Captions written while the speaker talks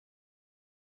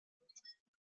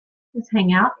This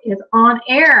hangout is on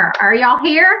air. Are y'all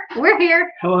here? We're here.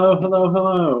 Hello, hello,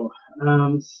 hello.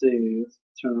 Let's see. Let's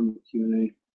turn on the Q&A.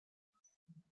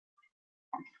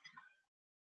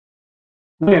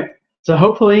 Okay, so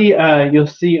hopefully you'll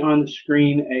see on the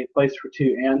screen a place for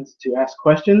two ends to ask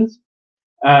questions.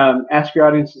 Ask your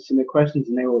audience to submit questions,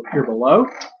 and they will appear below.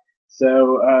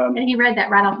 So. And he read that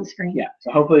right off the screen. Yeah.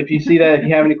 So hopefully, if you see that, if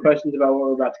you have any questions about what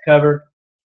we're about to cover,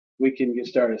 we can get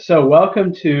started. So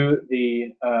welcome to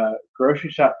the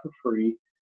Grocery Shop for Free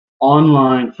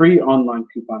free online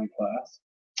couponing class.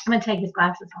 I'm going to take his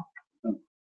glasses off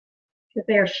because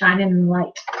they are shining in the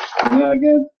light. Is that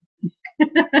good?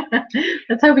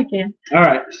 Let's hope we can. All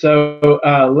right, so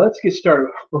let's get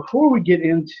started. Before we get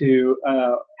into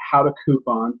how to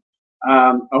coupon,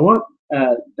 I want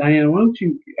Diane, why don't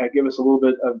you give us a little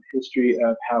bit of history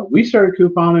of how we started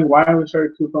couponing, why we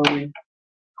started couponing,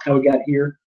 how we got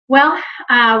here. Well,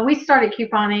 we started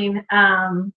couponing.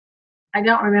 I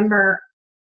don't remember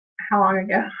how long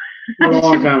ago. A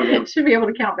long time ago. Should be able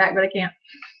to count back, but I can't.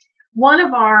 One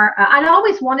of our, I'd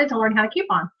always wanted to learn how to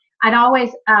coupon. I'd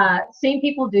always seen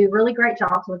people do really great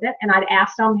jobs with it, and I'd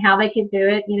asked them how they could do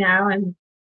it, and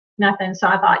nothing. So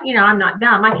I thought, I'm not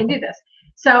dumb. I can do this.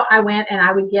 So I went and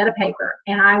I would get a paper,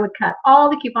 and I would cut all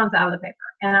the coupons out of the paper,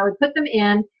 and I would put them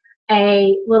in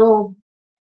a little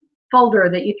folder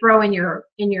that you throw in your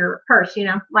purse,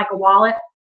 like a wallet,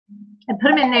 and put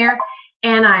them in there.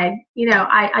 And I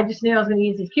just knew I was going to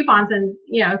use these coupons, and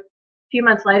a few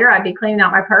months later, I'd be cleaning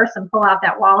out my purse and pull out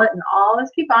that wallet, and all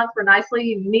those coupons were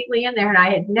neatly in there, and I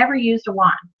had never used a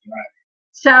one. Right.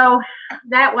 So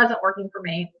that wasn't working for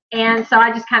me, and so I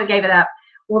just kind of gave it up.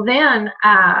 Well, then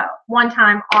one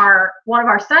time, one of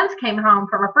our sons came home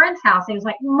from a friend's house. He was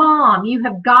like, "Mom, you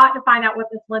have got to find out what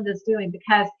Miss Linda's doing,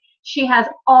 because she has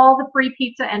all the free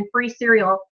pizza and free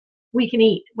cereal we can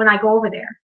eat when I go over there."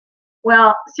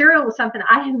 Well, cereal was something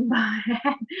I didn't buy.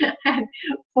 I had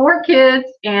 4 kids,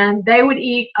 and they would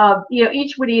eat,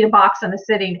 each would eat a box in a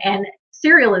sitting, and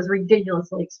cereal is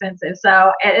ridiculously expensive.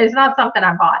 So it's not something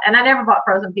I bought. And I never bought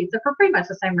frozen pizza for pretty much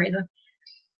the same reason.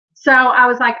 So I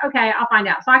was like, okay, I'll find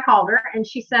out. So I called her, and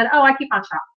she said, "Oh, I coupon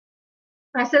shop."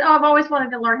 And I said, "Oh, I've always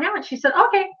wanted to learn how." And she said,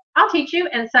 "Okay, I'll teach you."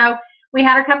 And so we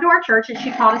had her come to our church, and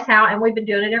she taught us how, and we've been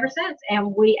doing it ever since.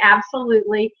 And we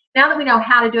absolutely, now that we know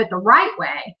how to do it the right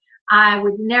way, I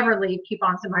would never leave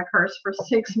coupons in my purse for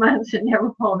 6 months and never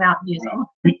pull them out and use them.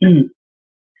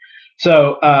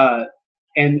 So,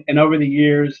 and over the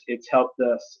years, it's helped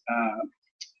us.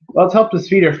 It's helped us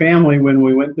feed our family when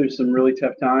we went through some really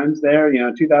tough times there.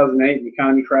 2008, the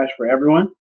economy crashed for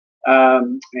everyone.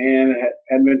 And it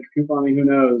hadn't been for couponing, who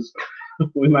knows?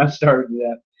 We might have started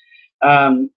that.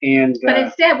 But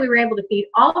instead, we were able to feed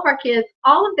all of our kids,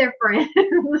 all of their friends.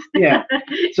 Yeah.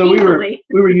 So we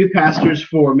were youth pastors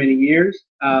for many years.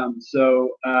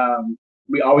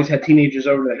 We always had teenagers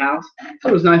over to the house. So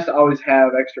it was nice to always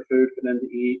have extra food for them to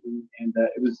eat, and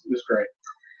it was great.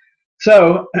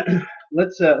 So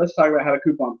let's talk about how to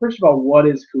coupon. First of all, what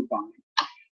is couponing?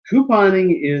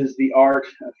 Couponing is the art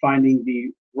of finding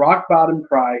the rock bottom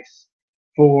price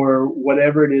for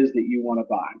whatever it is that you want to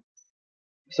buy.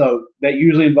 So that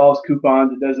usually involves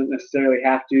coupons. It doesn't necessarily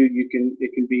have to. You can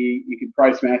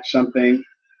price match something.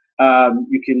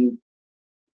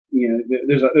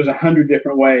 There's 100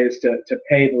 different ways to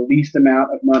pay the least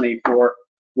amount of money for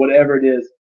whatever it is.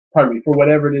 For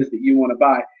whatever it is that you want to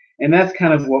buy, and that's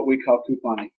kind of what we call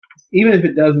couponing. Even if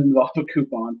it doesn't involve a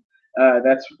coupon,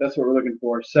 that's what we're looking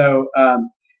for. So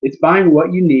it's buying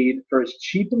what you need for as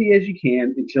cheaply as you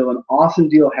can until an awesome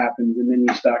deal happens, and then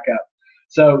you stock up.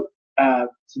 So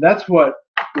that's what,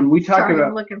 when we talk about.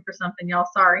 I'm looking for something, y'all.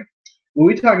 Sorry. When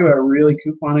we talk about really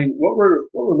couponing, what we're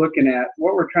looking at,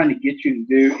 what we're trying to get you to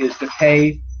do is to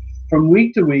pay from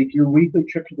week to week your weekly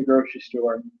trip to the grocery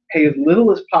store. Pay as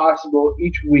little as possible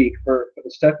each week for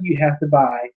the stuff you have to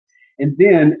buy, and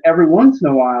then every once in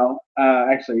a while,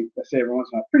 actually, I say every once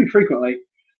in a while, pretty frequently,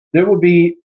 there will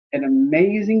be an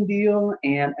amazing deal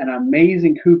and an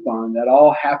amazing coupon that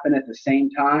all happen at the same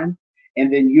time, and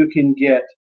then you can get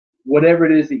whatever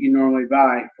it is that you normally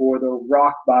buy for the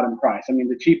rock bottom price. I mean,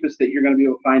 the cheapest that you're going to be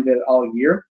able to find it all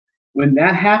year. When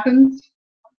that happens,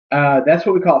 that's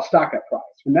what we call a stock up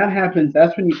price. When that happens,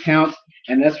 that's when you count,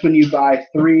 and that's when you buy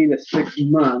 3 to 6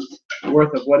 months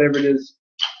worth of whatever it is.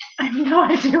 I have no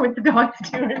idea what the dog's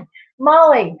doing.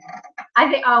 Molly,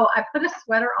 I put a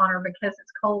sweater on her because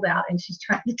it's cold out, and she's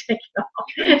trying to take it off.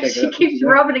 She keeps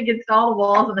rubbing against all the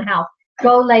walls in the house.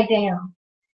 Go lay down.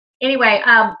 Anyway,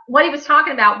 what he was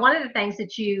talking about, one of the things that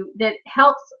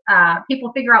helps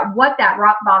people figure out what that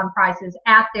rock bottom price is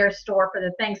at their store for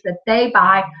the things that they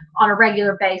buy on a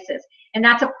regular basis, and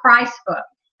that's a price book.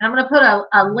 And I'm going to put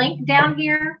a link down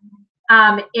here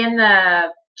in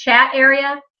the chat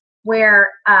area where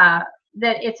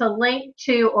that it's a link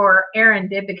to, or Aaron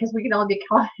did because we can only be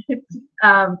caught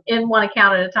in one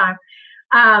account at a time.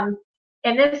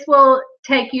 And this will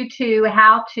take you to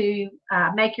how to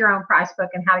make your own price book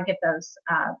and how to get those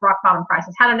rock bottom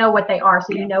prices, how to know what they are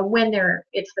so you know when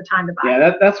it's the time to buy.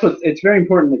 Yeah, that's what, it's very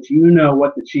important that you know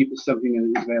what the cheapest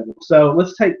something is available. So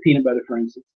let's take peanut butter, for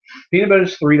instance. Peanut butter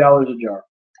is $3 a jar.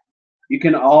 You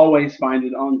can always find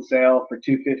it on sale for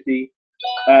 $2.50,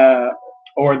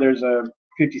 or there's a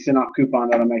 50-cent off coupon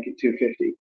that'll make it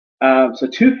 $2.50. So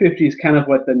 $2.50 is kind of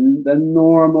what the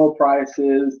normal price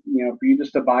is, for you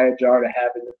just to buy a jar to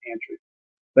have in the pantry.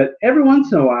 But every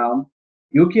once in a while,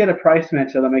 you'll get a price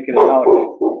match that'll make it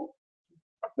 $1.50.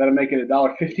 That'll make it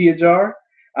 $1.50 a jar,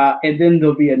 and then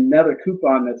there'll be another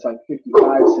coupon that's like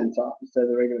 55 cents off instead of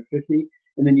the regular 50,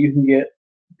 and then you can get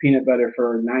peanut butter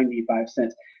for 95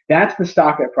 cents. That's the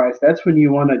stock up price. That's when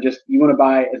you want to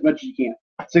buy as much as you can.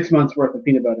 6 months worth of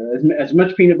peanut butter, as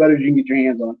much peanut butter as you can get your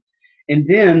hands on. And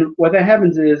then what that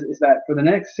happens is that for the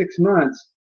next 6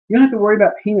 months, you don't have to worry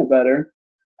about peanut butter.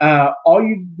 All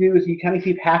you do is you kind of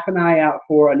keep half an eye out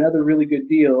for another really good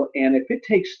deal. And if it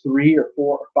takes 3 or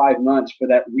 4 or 5 months for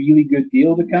that really good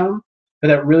deal to come, for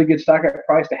that really good stock up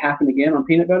price to happen again on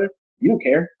peanut butter, you don't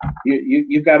care.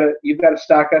 You've got to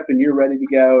stock up and you're ready to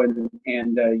go, and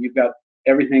you've got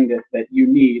everything that you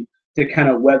need to kind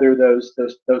of weather those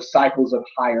cycles of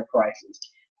higher prices.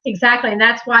 Exactly, and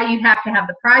that's why you have to have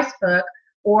the price book,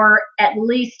 or at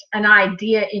least an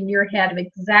idea in your head of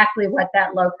exactly what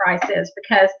that low price is.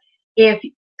 Because if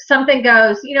something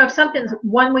goes, if something's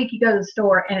 1 week you go to the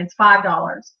store and it's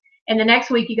 $5, and the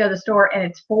next week you go to the store and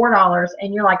it's $4,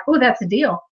 and you're like, oh, that's a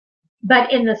deal.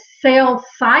 But in the sales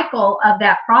cycle of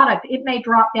that product, it may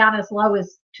drop down as low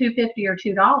as $2.50 or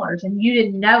 $2, and you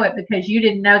didn't know it because you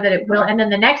didn't know that it will. And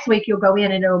then the next week you'll go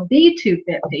in and it'll be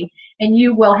 $2.50, and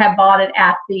you will have bought it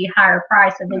at the higher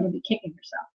price, and then you'll be kicking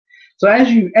yourself. So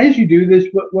as you do this,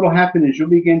 what'll happen is you'll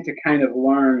begin to kind of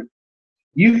learn.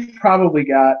 You've probably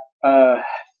got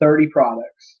 30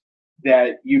 products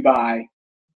that you buy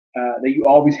that you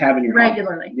always have in your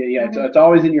regularly. Home. Yeah, it's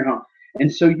always in your home. And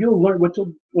so you'll learn what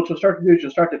you'll start to do is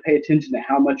you'll start to pay attention to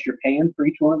how much you're paying for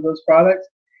each one of those products,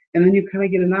 and then you kind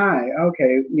of get an eye.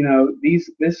 Okay,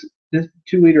 this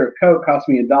 2 liter of Coke cost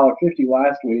me $1.50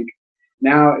 last week.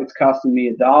 Now it's costing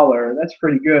me $1. That's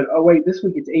pretty good. Oh wait, this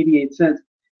week it's 88 cents.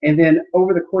 And then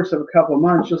over the course of a couple of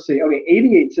months, you'll see, okay,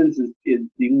 88 cents is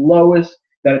the lowest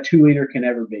that a 2 liter can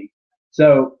ever be.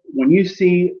 So when you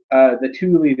see the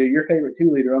 2 liter, your favorite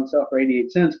 2 liter on sale for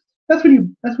 88 cents, that's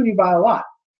when you buy a lot.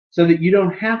 So that you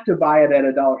don't have to buy it at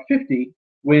 $1.50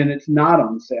 when it's not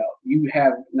on sale. You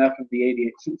have enough of the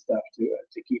 88-cent stuff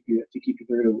to keep you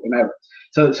through whenever.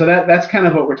 So that's kind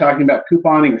of what we're talking about,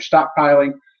 couponing or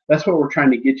stockpiling. That's what we're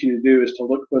trying to get you to do, is to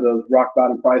look for those rock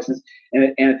bottom prices.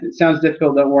 And if it sounds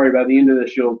difficult, don't worry. By the end of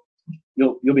this, you'll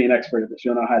be an expert at this.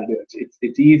 You'll know how to do it.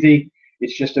 It's easy.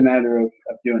 It's just a matter of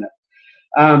doing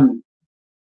it.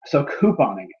 So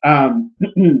couponing.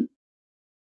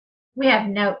 We have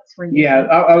notes for you. Yeah,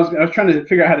 I was trying to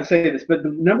figure out how to say this, but the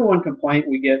number one complaint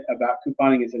we get about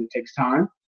couponing is that it takes time.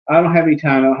 I don't have any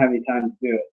time to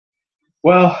do it.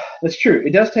 Well, that's true.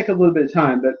 It does take a little bit of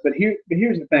time, but here's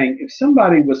the thing. If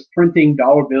somebody was printing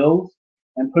dollar bills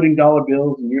and putting dollar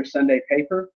bills in your Sunday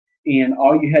paper, and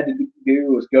all you had to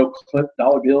do was go clip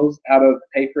dollar bills out of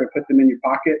paper and put them in your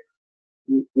pocket,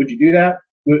 would you do that?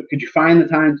 Could you find the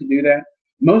time to do that?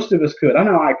 Most of us could. I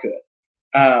know I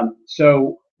could.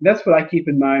 So that's what I keep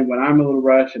in mind when I'm a little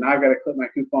rushed and I've got to clip my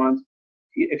coupons.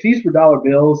 If these were dollar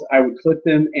bills, I would clip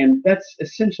them, and that's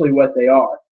essentially what they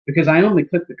are, because I only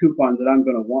clip the coupons that I'm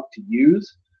going to want to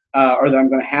use or that I'm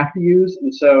going to have to use.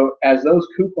 And so as those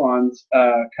coupons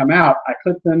come out, I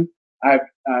clip them.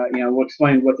 We'll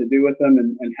explain what to do with them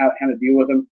and how to deal with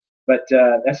them. But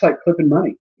that's like clipping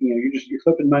money. You're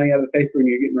clipping money out of the paper and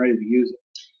you're getting ready to use it.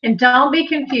 And don't be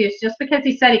confused. Just because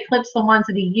he said he clips the ones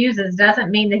that he uses doesn't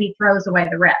mean that he throws away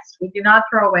the rest. We do not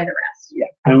throw away the rest. Yeah,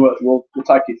 and we'll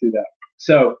talk you through that.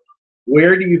 So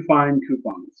where do you find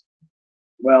coupons?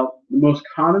 Well, the most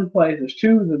common place, there's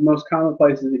two of the most common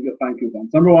places that you'll find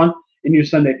coupons. Number one, in your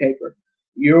Sunday paper.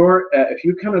 If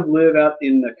you kind of live out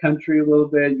in the country a little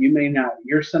bit, you may not,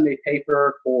 your Sunday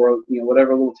paper for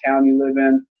whatever little town you live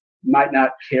in might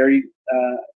not carry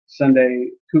Sunday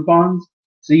coupons.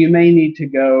 So you may need to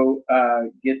go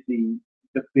get the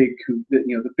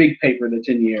big paper that's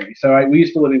in the area. So we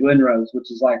used to live in Glen Rose, which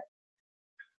is like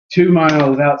 2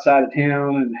 miles outside of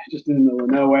town and just in the middle of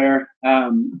nowhere.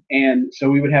 And so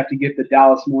we would have to get the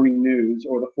Dallas Morning News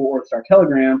or the Fort Worth Star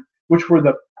Telegram, which were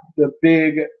the the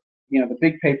big, the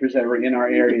big papers that are in our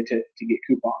area to get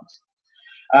coupons.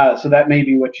 So that may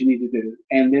be what you need to do.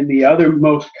 And then the other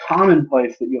most common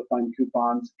place that you'll find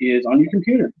coupons is on your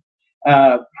computer.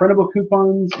 Printable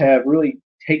coupons have really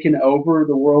taken over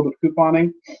the world of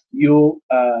couponing.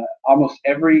 Almost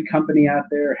every company out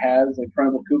there has a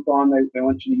printable coupon they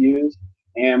want you to use,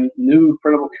 and new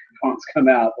printable coupons come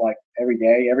out like every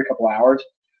day, every couple hours.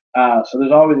 So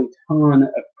there's always a ton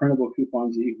of printable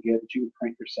coupons that you can get that you can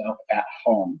print yourself at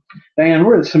home. Dan,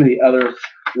 what are some of the other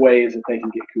ways that they can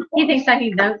get coupons? He thinks I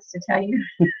need notes to tell you.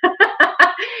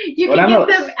 You can get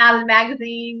them out of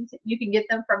magazines. You can get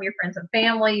them from your friends and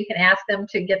family. You can ask them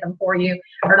to get them for you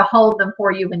or to hold them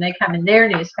for you when they come in their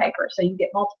newspaper, so you get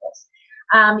multiples.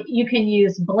 You can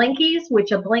use blinkies,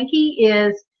 which a blinky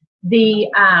is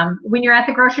when you're at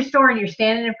the grocery store and you're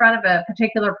standing in front of a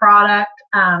particular product,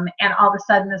 and all of a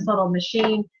sudden this little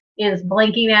machine is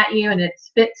blinking at you and it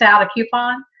spits out a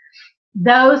coupon.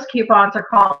 Those coupons are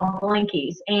called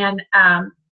blinkies, and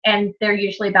they're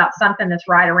usually about something that's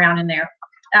right around in there.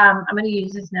 I'm going to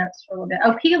use his notes for a little bit.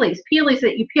 Oh, peelies. Peelies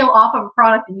that you peel off of a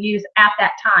product and use at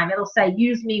that time. It'll say,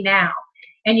 use me now.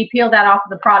 And you peel that off of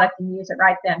the product and use it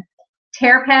right then.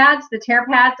 Tear pads. The tear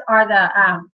pads are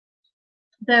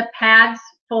the pads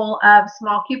full of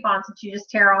small coupons that you just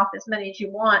tear off as many as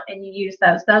you want, and you use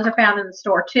those. Those are found in the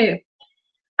store too.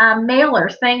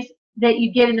 Mailers, things that you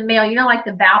get in the mail. Like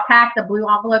the Bow Pack, the blue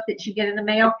envelope that you get in the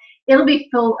mail. It'll be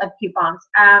full of coupons.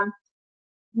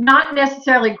 Not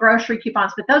necessarily grocery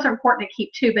coupons, but those are important to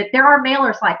keep too. But there are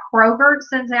mailers like Kroger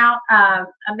sends out a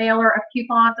mailer of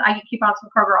coupons. I get coupons from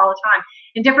Kroger all the time.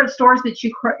 And different stores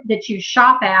that you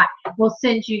shop at will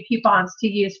send you coupons to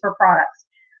use for products.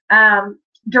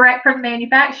 Direct from the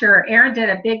manufacturer. Aaron did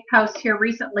a big post here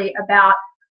recently about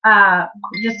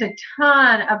just a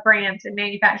ton of brands and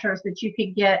manufacturers that you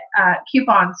can get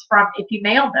coupons from if you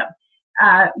mail them.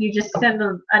 You just send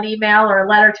them an email or a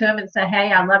letter to them and say,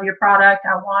 hey, I love your product.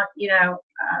 I want,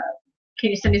 can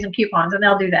you send me some coupons? And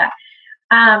they'll do that.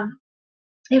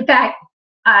 In fact,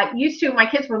 used to, when my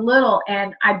kids were little,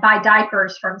 and I'd buy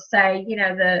diapers from, say,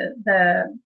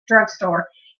 the drugstore.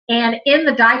 And in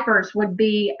the diapers would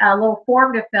be a little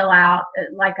form to fill out,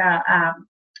 like a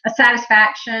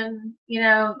satisfaction,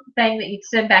 thing that you'd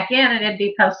send back in, and it'd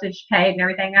be postage paid and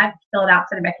everything. I'd fill it out,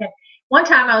 send it back in. One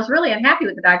time I was really unhappy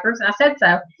with the diapers, and I said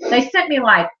so. They sent me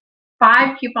like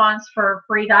 5 coupons for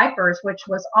free diapers, which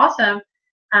was awesome,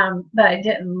 but I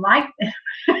didn't like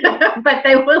them. But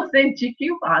they will send you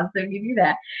coupons, so you do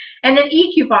that. And then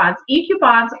e-coupons.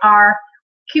 E-coupons are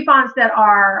coupons that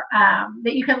are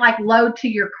that you can like load to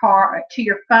your car, to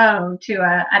your phone, to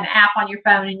an app on your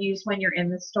phone and use when you're in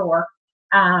the store.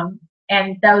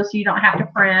 And those you don't have to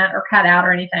print or cut out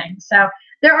or anything. So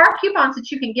there are coupons that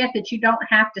you can get that you don't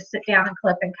have to sit down and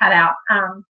clip and cut out.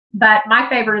 But my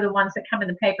favorite are the ones that come in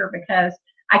the paper, because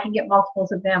I can get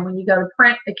multiples of them. When you go to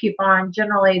print the coupon,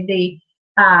 generally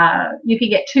you can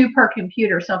get 2 per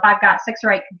computer. So if I've got 6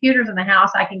 or 8 computers in the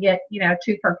house, I can get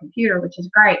 2 per computer, which is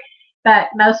great. But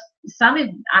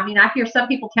I hear some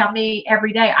people tell me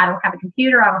every day, I don't have a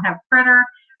computer, I don't have a printer,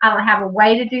 I don't have a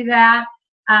way to do that.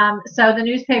 So the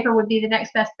newspaper would be the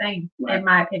next best thing, right, in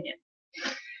my opinion.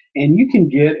 And you can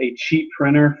get a cheap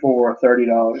printer for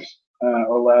 $30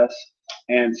 or less.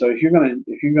 And so if you're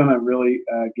gonna really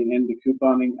get into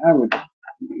couponing, I would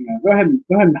go ahead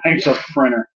and buy yourself a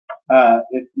printer.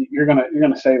 You're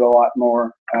gonna save a lot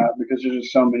more because there's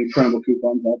just so many printable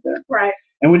coupons out there. Right.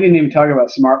 And we didn't even talk about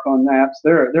smartphone apps.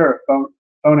 There are phone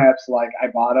apps like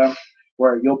Ibotta,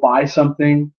 where you'll buy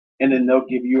something and then they'll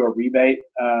give you a rebate.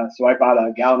 So I bought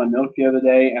a gallon of milk the other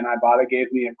day, and Ibotta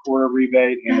gave me a quarter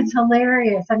rebate. And that's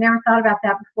hilarious. I never thought about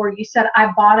that before. You said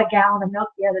I bought a gallon of milk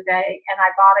the other day, and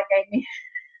Ibotta gave me.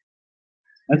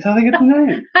 That's how they get the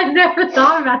name. I never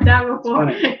thought about that before.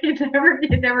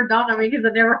 It never dawned on me, because I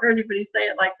never heard anybody say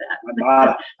it like that.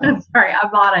 Ibotta. I'm sorry,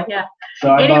 Ibotta. Yeah.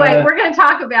 So anyway, we're going to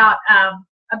talk about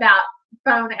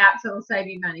phone apps that will save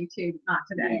you money too. Not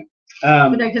today. Yeah.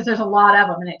 Because there's a lot of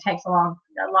them, and it takes a lot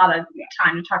of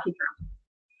time to talk you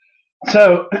through.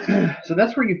 So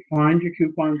that's where you find your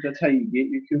coupons. That's how you get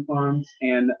your coupons.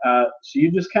 And so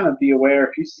you just kind of be aware,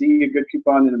 if you see a good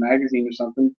coupon in a magazine or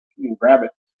something, grab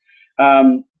it.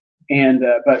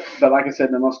 But like I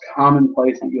said, the most common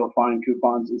place that you'll find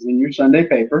coupons is in your Sunday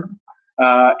paper,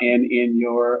 and in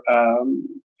your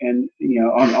on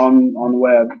the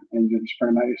web, and you just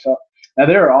print them out yourself. Now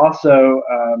there are also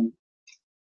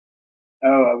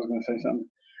I was going to say something.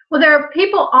 Well, there are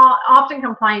people often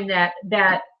complain that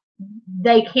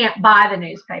they can't buy the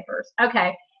newspapers.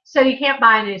 Okay, So you can't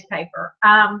buy a newspaper.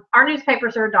 Our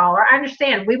newspapers are $1. I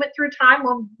understand. We went through a time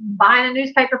when buying a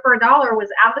newspaper for $1 was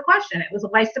out of the question. It was a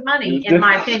waste of money, in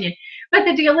my opinion. But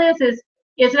the deal is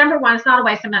number one, it's not a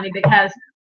waste of money, because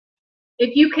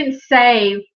if you can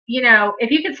save,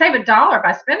 if you can save $1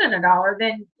 by spending $1,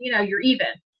 then you're even.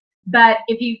 But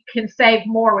if you can save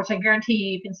more, which I guarantee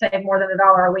you can save more than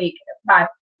 $1 a week by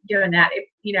doing that,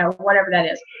 whatever that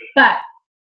is. But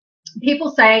people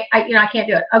say, I can't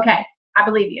do it. Okay, I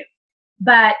believe you.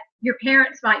 But your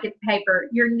parents might get the paper.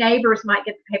 Your neighbors might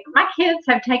get the paper. My kids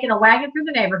have taken a wagon through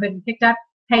the neighborhood and picked up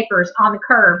papers on the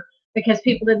curb because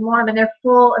people didn't want them, and they're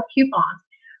full of coupons.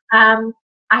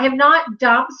 I have not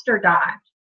dumpster dived.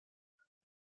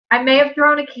 I may have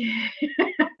thrown a kid.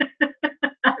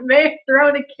 I may have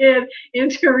thrown a kid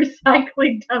into a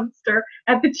recycling dumpster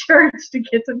at the church to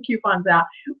get some coupons out,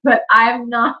 but I have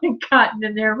not gotten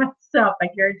in there myself. I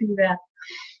guarantee you that.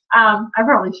 I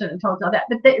probably shouldn't have told y'all that,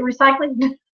 but the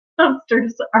recycling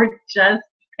dumpsters are just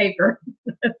paper.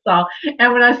 That's all.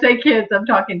 And when I say kids, I'm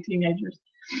talking teenagers.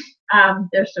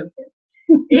 They're so kids.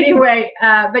 Anyway,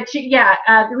 but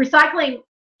the recycling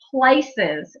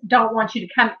places don't want you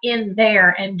to come in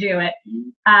there and do it.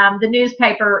 The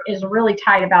newspaper is really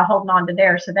tight about holding on to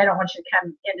theirs, so they don't want you to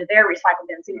come into their recycle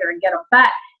bins either and get them. But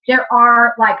there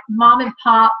are like mom and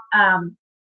pop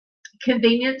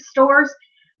convenience stores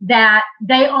that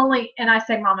they only, and I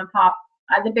say mom and pop,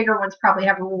 the bigger ones probably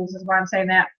have rules, is why I'm saying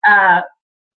that.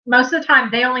 Most of the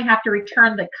time, they only have to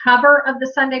return the cover of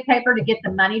the Sunday paper to get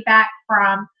the money back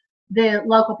from the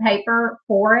local paper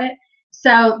for it.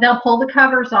 So they'll pull the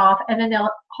covers off, and then they'll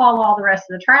haul all the rest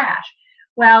of the trash.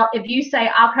 Well, if you say,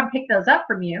 I'll come pick those up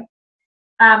from you,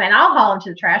 and I'll haul them to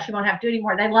the trash, you won't have to do it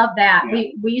anymore. They love that. Yeah.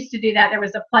 We used to do that. There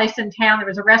was a place in town, there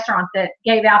was a restaurant that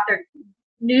gave out their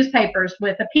newspapers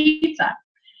with a pizza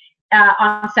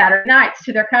on Saturday nights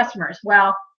to their customers.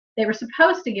 Well, they were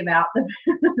supposed to give out the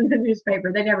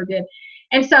newspaper. They never did.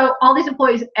 And so all these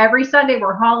employees every Sunday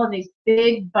were hauling these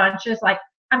big bunches, like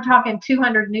I'm talking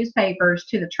 200 newspapers,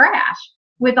 to the trash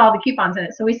with all the coupons in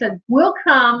it. So we said, we'll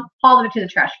come haul them to the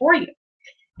trash for you.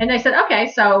 And they said,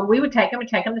 okay. So we would take them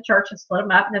to church and split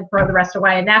them up and then throw the rest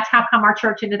away. And that's how come our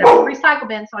church ended up with a recycle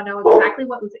bin. So I know exactly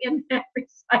what was in that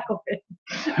recycle bin.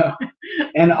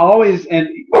 And a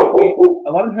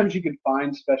lot of times you can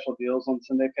find special deals on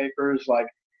Sunday papers. Like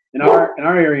in our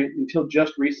area, until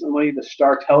just recently, the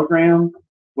Star Telegram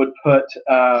would put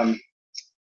the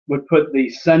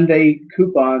Sunday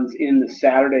coupons in the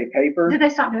Saturday paper. Did they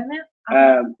stop doing that?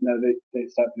 No, they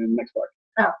stopped doing the next part.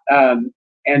 Oh.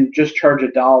 And just charge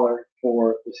 $1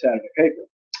 for the Saturday paper.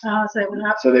 Oh, so they went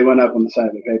up. So they went up on the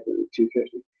Saturday paper to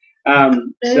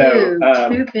 $2.50.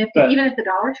 $2.50, even at the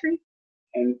Dollar Tree.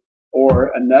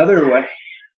 Or another way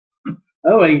you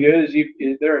can do it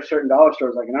is there are certain dollar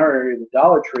stores, like in our area, the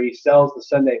Dollar Tree sells the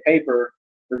Sunday paper.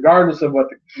 Regardless of what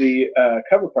the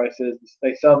cover price is,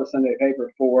 they sell the Sunday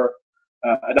paper for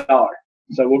 $1.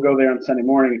 So we'll go there on Sunday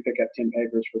morning and pick up 10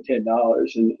 papers for $10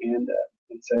 and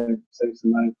save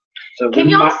some money. So can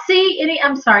y'all see any?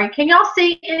 I'm sorry. Can y'all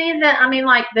see any of the? I mean,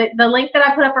 like the link that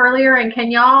I put up earlier, and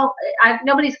can y'all?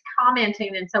 Nobody's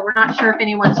commenting, and so we're not sure if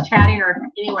anyone's chatting or if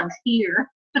anyone's here.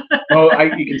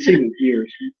 You can see the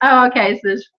viewers. Oh, okay.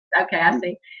 So I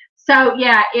see. So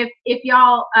yeah, if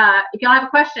y'all have a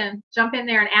question, jump in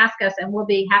there and ask us, and we'll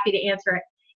be happy to answer it.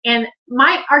 And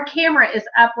our camera is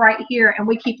up right here, and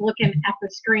we keep looking at the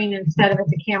screen instead of at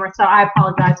the camera. So I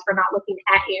apologize for not looking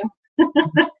at you.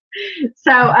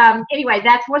 So anyway,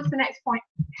 what's the next point?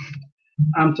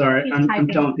 I'm sorry. I'm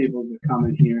telling people to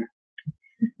comment here.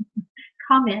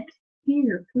 Comment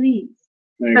here, please.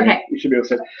 Okay. You should be able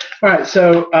to say. All right.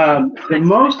 So the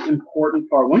most important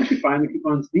part, once you find the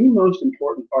coupons, the most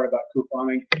important part about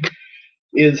couponing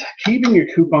is keeping your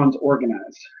coupons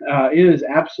organized. It is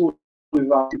absolutely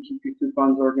vital to keep your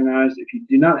coupons organized. If you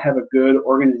do not have a good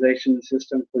organization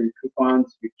system for your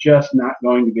coupons, you're just not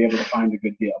going to be able to find a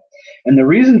good deal. And the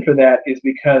reason for that is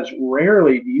because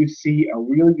rarely do you see a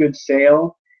really good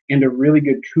sale and a really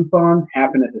good coupon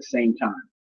happen at the same time.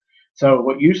 So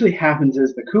what usually happens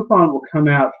is the coupon will come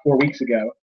out 4 weeks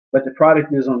ago, but the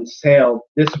product is on sale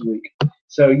this week.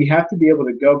 So you have to be able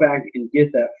to go back and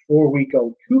get that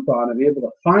 4-week-old coupon and be able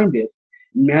to find it,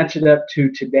 match it up to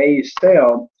today's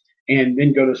sale, and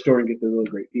then go to the store and get the really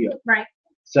great deal. Right.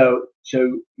 So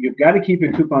you've got to keep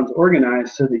your coupons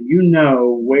organized so that you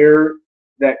know where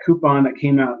that coupon that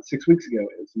came out 6 weeks ago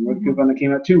is and where the coupon that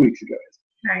came out 2 weeks ago is.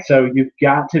 Right. So you've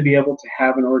got to be able to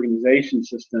have an organization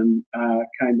system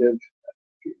kind of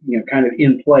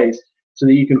in place so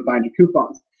that you can find your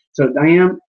coupons. So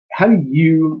Diane, how do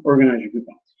you organize your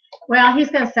coupons? Well, he's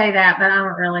going to say that, but I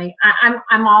don't really.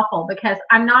 I'm awful because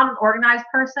I'm not an organized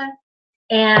person,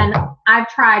 and I've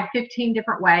tried 15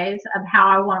 different ways of how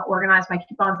I want to organize my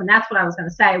coupons, and that's what I was going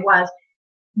to say was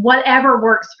whatever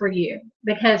works for you,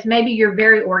 because maybe you're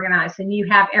very organized and you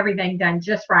have everything done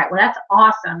just right. Well, that's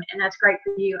awesome, and that's great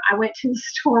for you. I went to the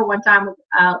store one time with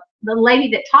the lady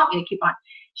that taught me to coupon.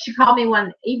 She called me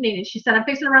one evening and she said, "I'm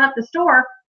fixing to run up the store.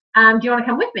 Do you want to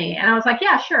come with me?" And I was like,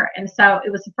 "Yeah, sure." And so it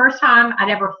was the first time I'd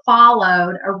ever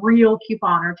followed a real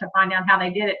couponer to find out how they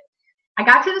did it. I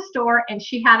got to the store and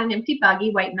she had an empty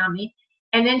buggy waiting on me.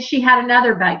 And then she had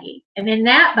another buggy. And in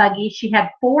that buggy, she had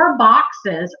 4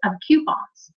 boxes of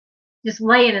coupons just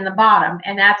laying in the bottom.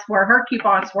 And that's where her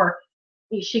coupons were.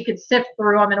 She could sift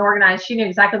through them and organize. She knew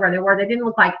exactly where they were. They didn't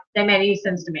look like they made any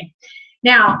sense to me.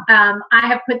 Now, I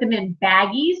have put them in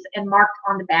baggies and marked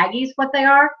on the baggies what they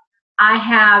are. I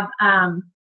have,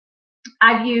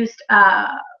 I've used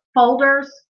folders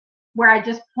where I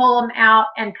just pull them out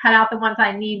and cut out the ones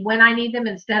I need when I need them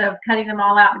instead of cutting them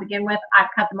all out to begin with. I've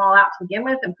cut them all out to begin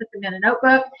with and put them in a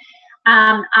notebook.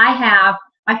 I have,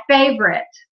 my favorite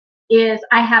is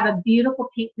I have a beautiful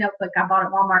pink notebook I bought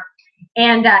at Walmart.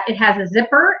 And it has a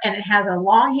zipper, and it has a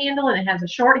long handle, and it has a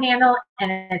short handle,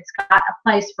 and it's got a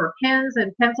place for pens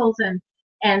and pencils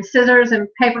and scissors and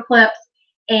paper clips.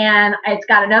 And it's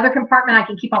got another compartment I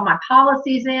can keep all my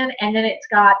policies in. And then it's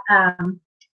got,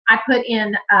 I put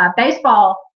in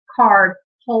baseball card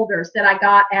holders that I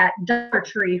got at Dollar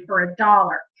Tree for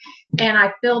 $1. And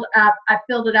I filled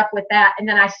it up with that. And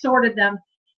then I sorted them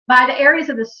by the areas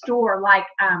of the store, like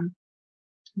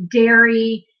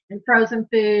dairy and frozen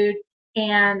food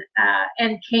and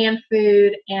canned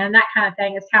food and that kind of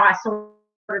thing is how I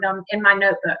sorted them in my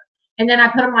notebook. And then I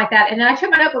put them like that. And then I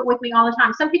took my notebook with me all the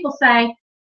time. Some people say,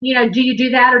 you know, do you do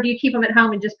that or do you keep them at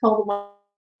home and just pull the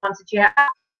ones that you have?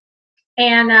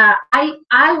 And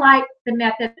I like the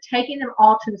method of taking them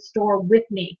all to the store with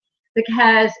me,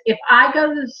 because if I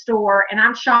go to the store and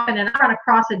I'm shopping and I run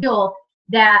across a deal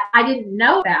that I didn't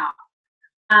know about,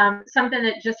 something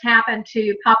that just happened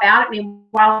to pop out at me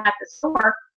while I'm at the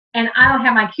store, and I don't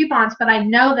have my coupons, but I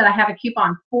know that I have a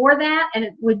coupon for that, and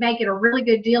it would make it a really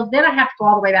good deal, then I have to go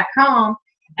all the way back home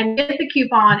and get the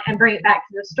coupon and bring it back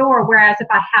to the store. Whereas if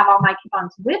I have all my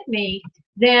coupons with me,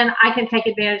 then I can take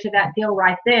advantage of that deal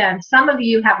right then. Some of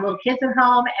you have little kids at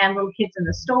home and little kids in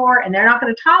the store, and they're not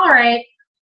going to tolerate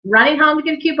running home to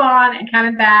get a coupon and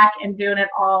coming back and doing it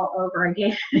all over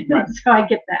again. Right. So I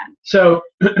get that. So,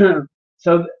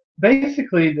 so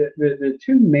basically, the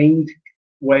 2 main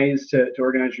ways to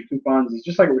organize your coupons is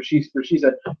just like where she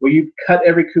said, well, you cut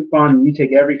every coupon and you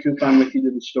take every coupon with you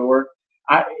to the store.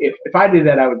 If I did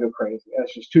that, I would go crazy.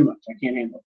 That's just too much. I can't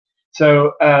handle it.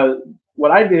 So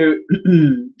what I do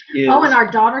is, oh, and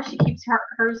our daughter, she keeps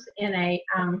hers in a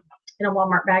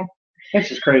Walmart bag. That's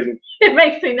just crazy. It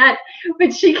makes me nuts.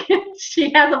 But she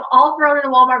has them all thrown in a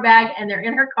Walmart bag, and they're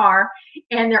in her car,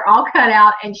 and they're all cut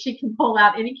out, and she can pull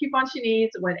out any coupon she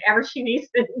needs whenever she needs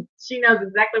it. She knows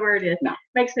exactly where it is. No.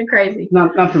 Makes me crazy.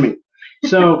 Not for me.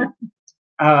 So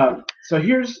so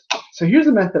here's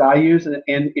the method I use, and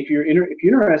if you're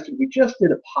interested, we just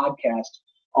did a podcast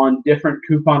on different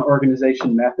coupon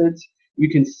organization methods. You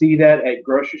can see that at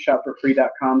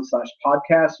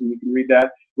groceryshopforfree.com/podcast, and you can read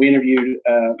that. We interviewed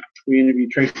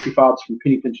Tracy Fobbs from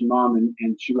Penny Pinch and Mom,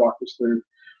 and she walked us through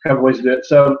a couple ways to do it.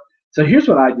 So here's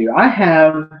what I do. I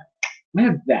have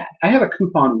that. I have a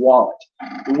coupon wallet,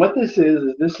 and what this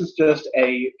is just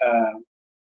a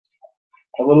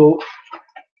little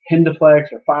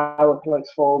Pendaflex or Filaflex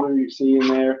folder you see in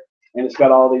there, and it's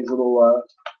got all these little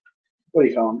what do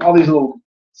you call them? All these little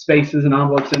spaces and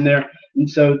envelopes in there. And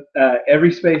so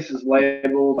every space is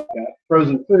labeled. I've got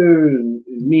frozen food and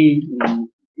meat and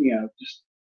just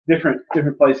different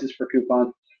places for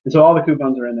coupons. And so all the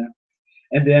coupons are in there.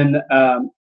 And then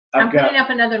I'm putting up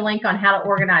another link on how to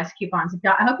organize coupons.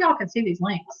 I hope y'all can see these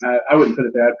links. I wouldn't put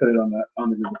it there. I'd put it on the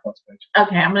Google Plus page.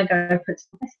 Okay, I'm gonna go put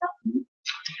some stuff.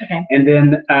 Okay. And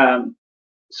then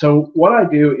so what I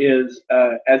do is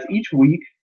as each week's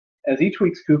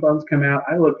coupons come out,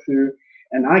 I look through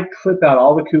and I clip out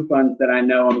all the coupons that I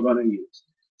know I'm going to use.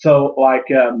 So like,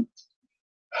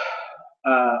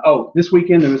 this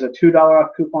weekend there was a $2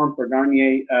 off coupon for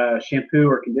Garnier shampoo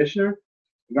or conditioner.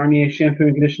 Garnier shampoo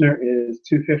and conditioner is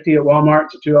 $2.50 at Walmart.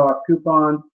 It's a $2 off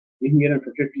coupon. You can get them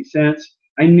for 50 cents.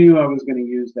 I knew I was going to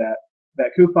use that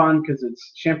coupon because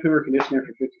it's shampoo or conditioner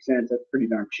for 50 cents. That's pretty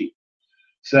darn cheap.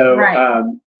 So, right.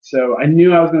 So I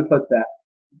knew I was going to clip that.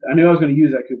 I knew I was going to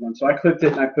use that coupon. So I clipped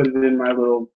it and I put it in my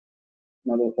little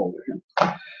folder here.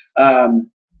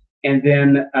 And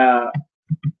then,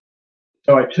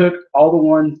 so I took all the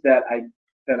ones that I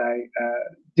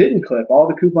didn't clip, all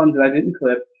the coupons that I didn't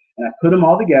clip, and I put them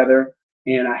all together,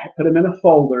 and I put them in a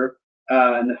folder,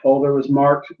 and the folder was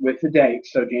marked with the date.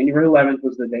 So January 11th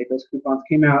was the date those coupons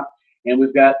came out, and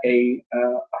we've got a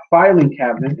filing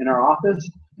cabinet in our office,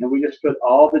 and we just put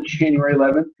all the January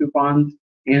 11th coupons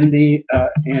in the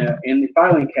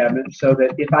filing cabinet, so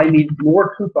that if I need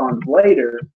more coupons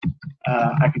later,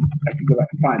 I could go back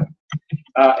and find them.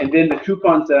 And then the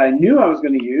coupons that I knew I was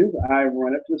going to use, I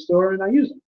went up to the store and I use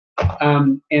them.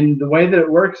 And the way that it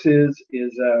works is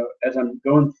as I'm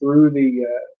going through the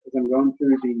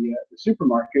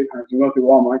supermarket, or as I'm going through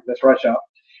Walmart, that's where I shop.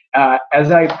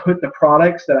 As I put the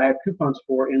products that I have coupons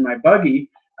for in my buggy,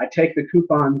 I take the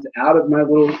coupons out of my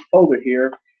little folder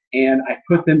here, and I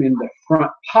put them in the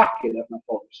front pocket of my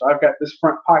folder. So I've got this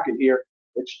front pocket here.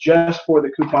 It's just for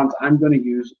the coupons I'm going to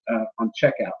use on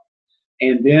checkout.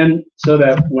 And then, so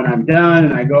that when I'm done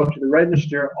and I go up to the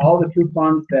register, all the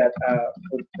coupons that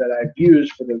I've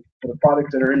used for the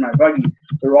products that are in my buggy,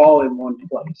 they're all in one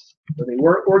place. So they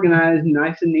were organized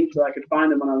nice and neat so I could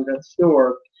find them when I was at the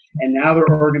store. And now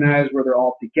they're organized where they're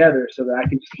all together, so that I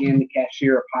can just hand the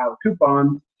cashier a pile of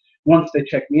coupons once they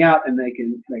check me out, and they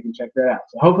can check that out.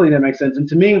 So hopefully that makes sense. And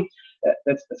to me,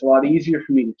 that's a lot easier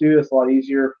for me to do. It's a lot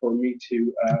easier for me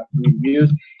to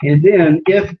use. And then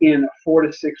if in 4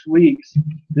 to 6 weeks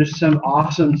there's some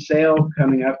awesome sale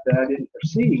coming up that I didn't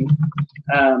foresee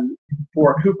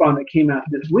for a coupon that came out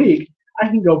this week, I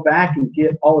can go back and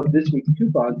get all of this week's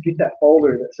coupons, get that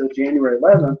folder that says January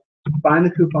 11th, find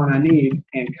the coupon I need,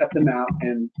 and cut them out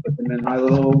and put them in my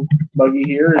little buggy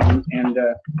here, and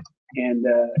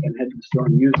head to the store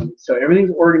and use them. So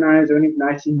everything's organized, everything's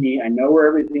nice and neat. I know where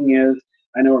everything is.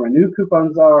 I know where my new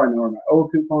coupons are. I know where my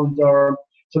old coupons are.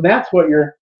 So that's what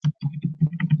you're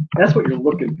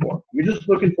looking for. You're just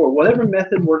looking for whatever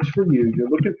method works for you. You're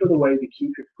looking for the way to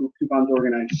keep your coupons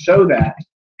organized, so that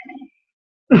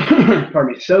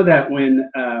pardon me, so that when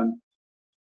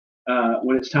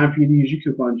it's time for you to use your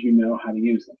coupons, you know how to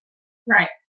use them. Right.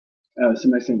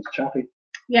 Somebody's saying it's choppy.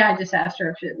 Yeah, I just asked her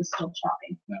if it was still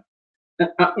choppy. No.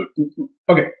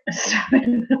 Okay. So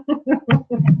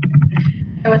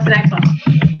what's the next one?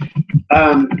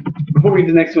 Before we do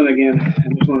the next one again, I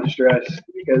just want to stress,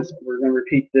 because we're going to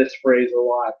repeat this phrase a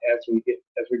lot as we go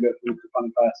through the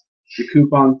couponing class. Your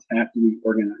coupons have to be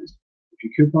organized. If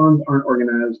your coupons aren't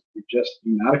organized, you're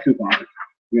not a couponer.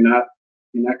 You're not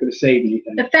going to save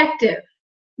anything. Effective.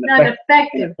 Not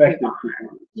effective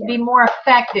couponer. You'd be more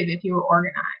effective if you were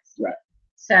organized. Right.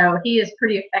 So he is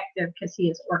pretty effective because he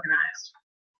is organized.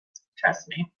 Trust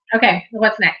me. Okay,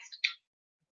 what's next?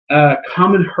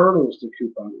 Common hurdles to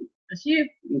couponing. That's you.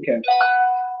 Okay.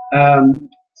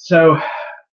 So,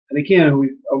 and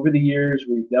again, over the years,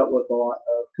 we've dealt with a lot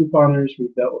of couponers.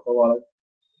 We've dealt with a lot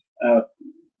of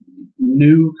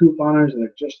new couponers that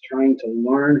are just trying to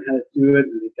learn how to do it,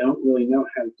 and they don't really know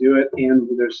how to do it. And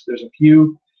there's a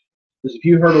few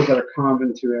hurdles that are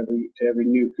common to every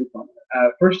new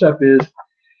couponer. First up is,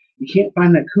 you can't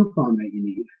find that coupon that you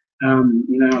need.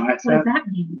 What does that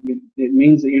mean? It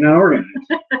means that you're not organized.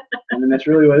 I mean, that's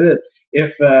really what it is.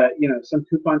 If some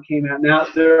coupon came out, now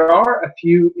there are a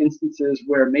few instances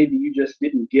where maybe you just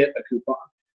didn't get a coupon,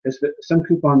 because some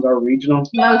coupons are regional.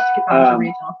 Most coupons are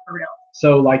regional, for real.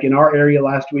 So, like in our area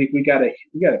last week, we got a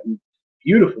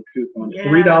beautiful coupon, yeah.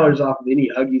 $3 off of any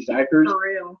Huggies diapers. For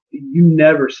real. You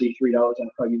never see $3 off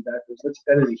Huggies diapers.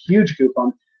 That is a huge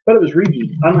coupon. But it was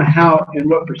regional. I don't know how and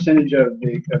what percentage of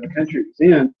the country it was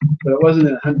in, but it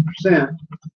wasn't at 100%.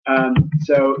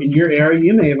 So in your area,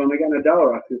 you may have only gotten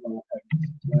 $1 off coupon.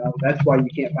 That's why you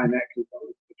can't find that coupon.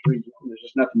 It's regional. There's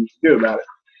just nothing you can do about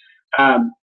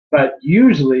it. But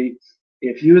usually,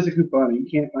 if you as a couponer, you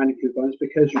can't find a coupon, it's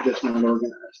because you're just not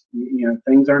organized.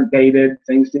 Things aren't dated.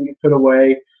 Things didn't get put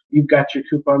away. You've got your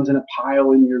coupons in a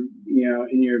pile in your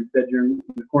bedroom,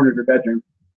 in the corner of your bedroom.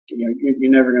 You're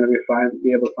never going to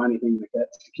be able to find anything like that.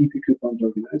 So keep your coupons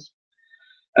organized.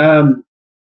 The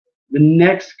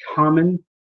next common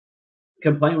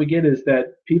complaint we get is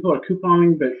that people are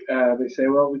couponing, but they say,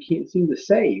 well, we can't seem to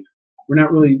save.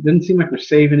 Doesn't seem like we're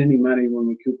saving any money when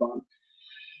we coupon.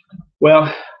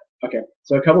 Well, okay.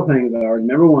 So a couple things are,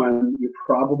 number one, you're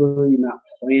probably not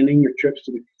planning your trips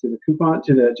to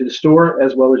the store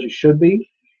as well as you should be.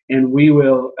 And we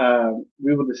will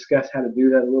discuss how to do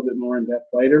that a little bit more in depth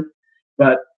later.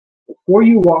 But before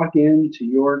you walk into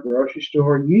your grocery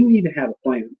store, you need to have a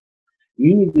plan.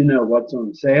 You need to know what's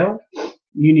on sale.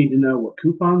 You need to know what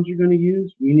coupons you're going to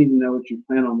use. You need to know what you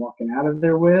plan on walking out of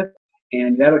there with,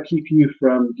 and that'll keep you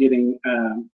from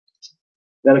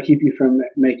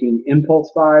making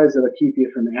impulse buys. That'll keep you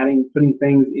from putting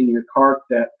things in your cart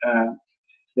that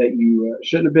you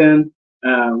shouldn't have been.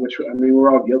 which I mean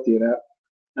we're all guilty of that.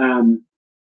 Where's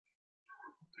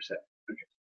that?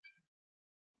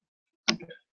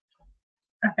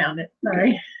 I found it.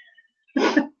 Sorry.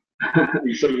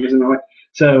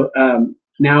 So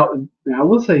now I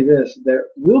will say this: there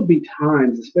will be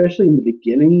times, especially in the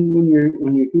beginning when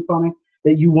you're couponing,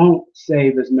 that you won't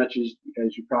save as much as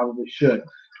you probably should.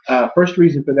 First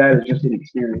reason for that is just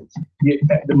inexperience.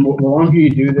 The longer you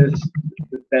do this,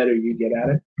 the better you get at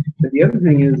it. But the other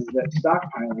thing is that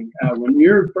stockpiling. When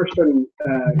you're first starting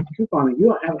couponing, you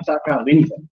don't have a stockpile of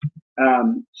anything.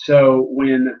 So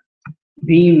when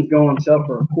beans go on sale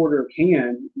for a quarter a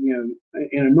can, in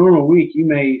a normal week, you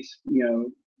may,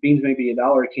 beans may be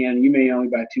 $1 a can. You may only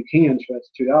buy 2 cans, so that's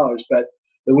 $2. But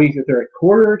the week that they're a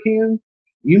quarter a can,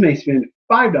 you may spend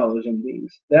 $5 on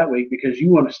beans that week because you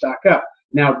want to stock up.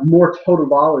 Now, more total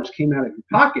dollars came out of your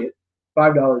pocket,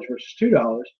 $5 versus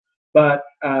 $2, but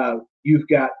you've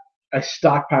got a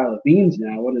stockpile of beans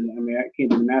now. What is it? I mean, I can't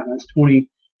do the math. That's 20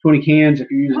 cans if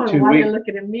you're using 2 weeks. Why are you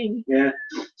looking at me? Yeah,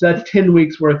 so that's 10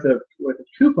 weeks worth of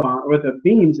worth of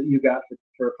beans that you got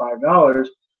for $5,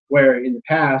 where in the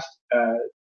past $2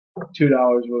 would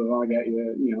have only got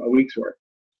you a week's worth.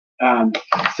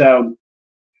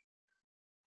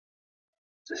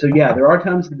 So yeah, there are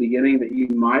times at the beginning that you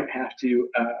might have to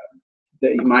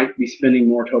that you might be spending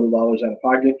more total dollars out of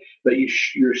pocket, but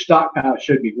your stockpile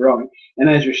should be growing. And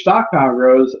as your stockpile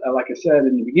grows, like I said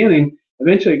in the beginning,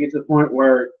 eventually it gets to the point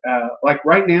where, like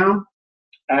right now,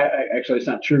 actually it's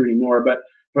not true anymore, but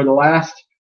for the last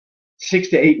 6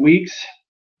 to 8 weeks,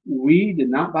 we did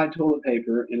not buy toilet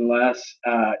paper unless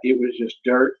it was just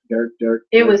dirt.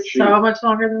 It was so much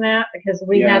longer than that because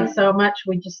we had so much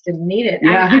we just didn't need it.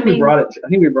 Yeah, I think we brought it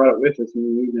with us when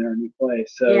we moved in our new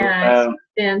place. So yeah, it's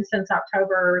been since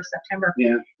October or September.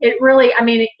 Yeah. It really, I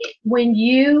mean, when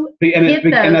you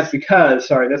that's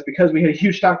because we had a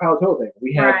huge stockpile of toilet paper.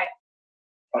 We had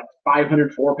like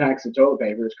 500 4-packs of toilet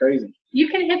paper. It's crazy. You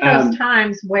can hit those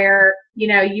times where,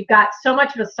 you've got so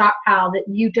much of a stockpile that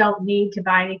you don't need to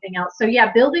buy anything else. So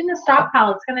yeah, building the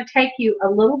stockpile, it's going to take you a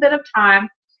little bit of time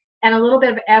and a little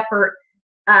bit of effort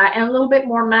and a little bit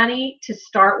more money to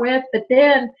start with. But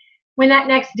then when that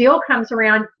next deal comes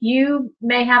around, you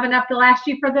may have enough to last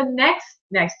you for the next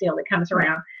deal that comes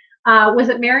around. Was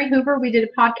it Mary Hoover? We did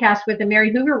a podcast with, and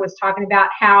Mary Hoover was talking about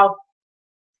how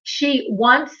she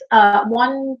one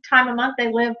time a month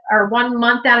they live, or 1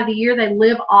 month out of the year they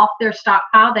live off their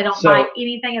stockpile. They don't buy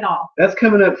anything at all. That's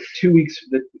coming up 2 weeks.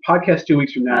 The podcast 2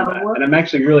 weeks from now, and I'm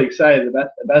actually really excited about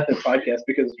this podcast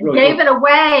because it's really gave it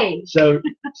away. So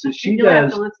she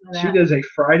does a a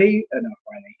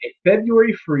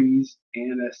February freeze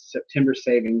and a September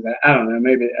savings. I don't know,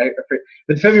 maybe,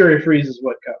 but February freeze is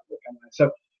what comes.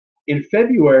 So in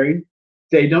February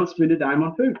they don't spend a dime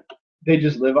on food. They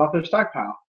just live off their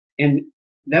stockpile. And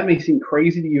that may seem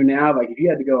crazy to you now. Like if you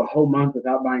had to go a whole month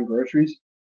without buying groceries,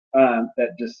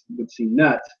 that just would seem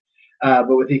nuts.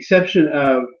 But with the exception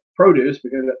of produce,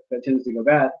 because that tends to go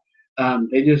bad,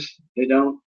 they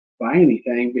don't buy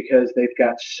anything because they've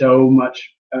got so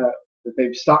much that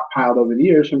they've stockpiled over the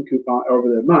years over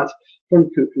the months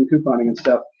from couponing and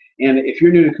stuff. And if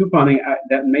you're new to couponing,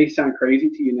 that may sound crazy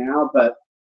to you now, but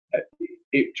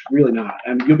it's really not.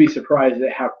 And you'll be surprised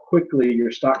at how quickly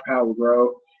your stockpile will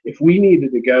grow. If we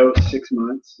needed to go 6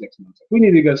 months, if we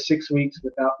needed to go 6 weeks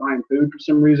without buying food for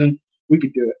some reason, we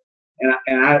could do it.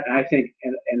 And I think,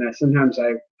 and sometimes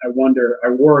I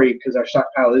worry because our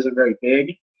stockpile isn't very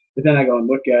big, but then I go and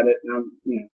look at it and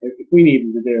if we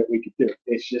needed to do it, we could do it.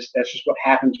 That's just what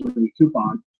happens when you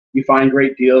coupon. You find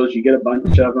great deals, you get a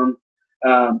bunch of them,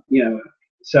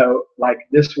 so like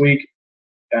this week,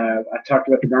 I talked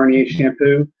about the Garnier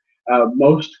shampoo.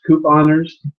 Most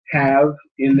couponers have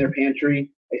in their pantry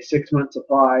a 6-month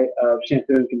supply of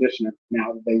shampoo and conditioner.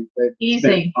 Now they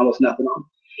spent almost nothing on.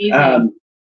 Easy.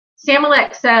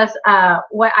 Samalex says,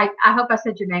 "What I hope I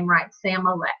said your name right,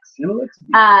 Samalex.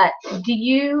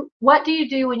 What do you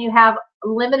do when you have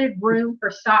limited room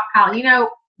for stockpile?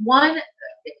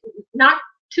 Not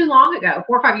too long ago,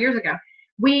 4 or 5 years ago,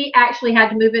 we actually had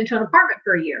to move into an apartment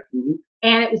for a year. Mm-hmm.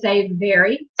 And it was a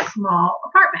very small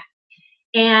apartment.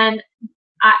 And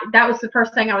that was the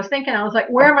first thing I was thinking. I was like,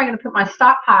 where am I going to put my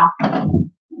stockpile?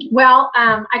 Well,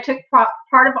 I took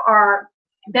part of our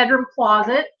bedroom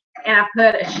closet and I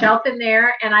put a shelf in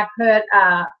there, and I put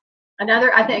I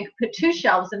put 2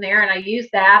 shelves in there, and I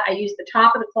used that. I used the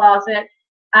top of the closet.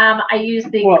 I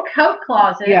used the coat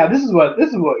closet. Yeah, this is what I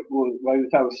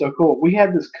thought was so cool. We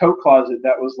had this coat closet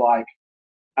that was like,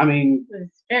 it was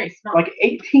very small, like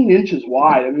 18 inches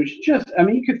wide. It was just,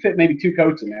 you could fit maybe 2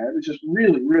 coats in there. It was just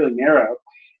really, really narrow.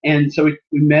 And so we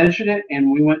measured it,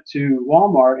 and we went to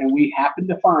Walmart, and we happened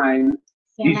to find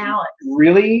Sam Alex.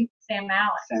 Sam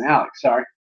Alex. Sorry.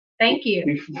 Thank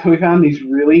you. We found these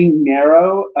really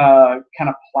narrow kind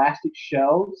of plastic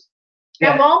shelves.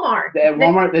 At Walmart.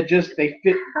 They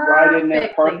fit right in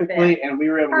there perfectly, and we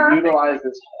were able to utilize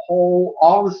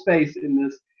all the space in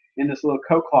this little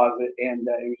coat closet, and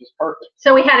it was just perfect.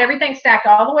 So we had everything stacked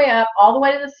all the way up, all the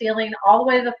way to the ceiling, all the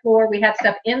way to the floor. We had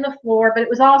stuff in the floor, but it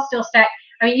was all still stacked.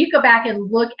 I mean, you go back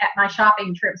and look at my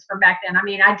shopping trips from back then. I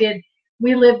mean,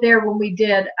 we lived there when we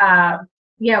did,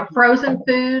 frozen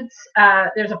foods.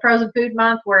 There's a frozen food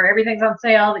month where everything's on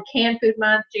sale, the canned food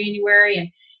month,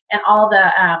 January, and all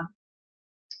the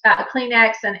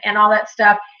Kleenex and all that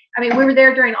stuff. I mean, we were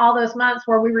there during all those months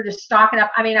where we were just stocking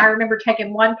up. I mean, I remember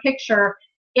taking one picture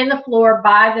in the floor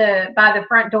by the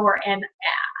front door, and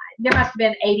there must have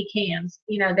been 80 cans,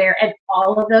 there, and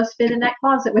all of those fit in that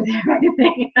closet with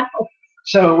everything else.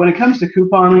 So when it comes to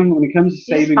couponing, when it comes to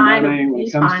saving money, when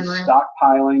it comes to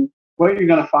stockpiling, what you're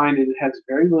going to find is it has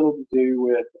very little to do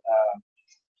with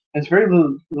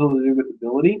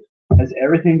ability. It has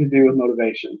everything to do with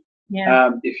motivation.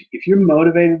 Yeah. If you're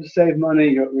motivated to save money,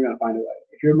 you're going to find a way.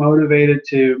 If you're motivated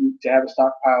to have a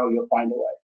stockpile, you'll find a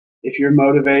way. If you're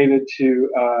motivated to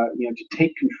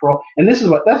take control, and that's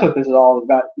what this is all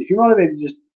about. If you're motivated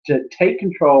just to take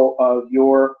control of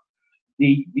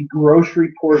the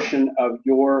grocery portion of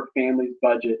your family's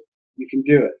budget, you can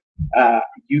do it.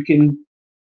 You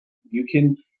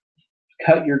can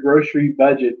cut your grocery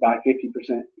budget by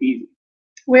 50% easy.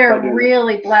 We're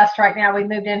really blessed right now. We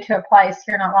moved into a place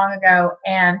here not long ago,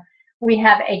 and we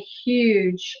have a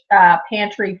huge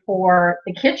pantry for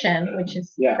the kitchen, which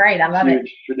is great. I love it.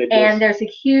 Ridiculous. And there's a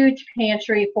huge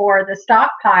pantry for the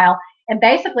stockpile. And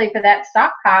basically for that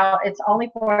stockpile, it's only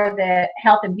for the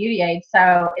health and beauty aids.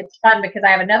 So it's fun because I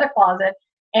have another closet,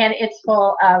 and it's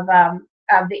full of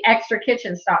the extra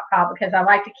kitchen stockpile, because I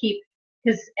like to keep,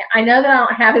 because I know that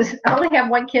I only have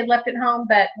one kid left at home,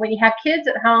 but when you have kids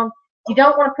at home, you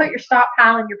don't want to put your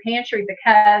stockpile in your pantry,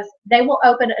 because they will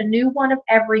open a new one of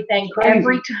everything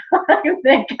every time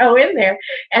they go in there.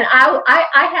 And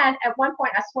I had, at one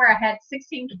point, I swear I had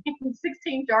 16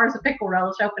 jars of pickle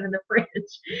relish open in the fridge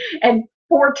and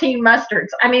 14 mustards.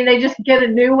 I mean, they just get a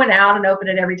new one out and open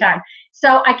it every time.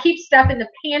 So I keep stuff in the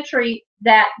pantry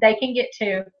that they can get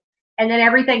to, and then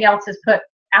everything else is put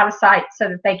out of sight so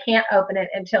that they can't open it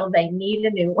until they need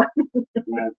a new one.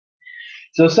 Right.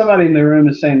 So somebody in the room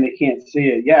is saying they can't see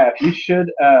it. Yeah, you should.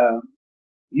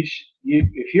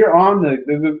 If you're on the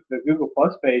Google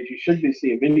Plus page, you should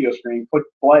see a video screen. Click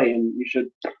play, and you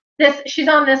should. She's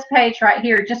on this page right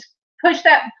here. Just push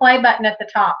that play button at the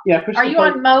top. Yeah. Are you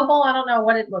on mobile? I don't know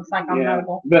what it looks like on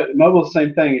mobile. But mobile's the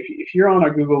same thing. If you're on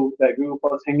our Google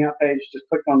Plus Hangout page, just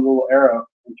click on the little arrow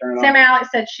and turn it on. Sam Alex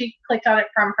said she clicked on it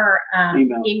from her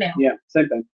email. Yeah, same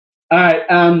thing. All right.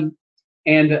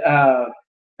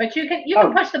 But you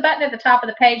can push the button at the top of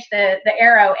the page, the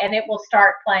arrow, and it will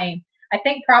start playing. I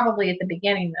think probably at the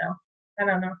beginning, though. I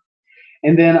don't know.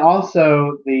 And then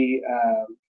also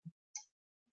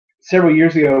several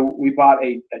years ago, we bought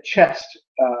a chest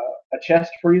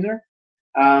freezer,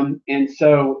 and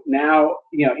so now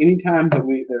anytime that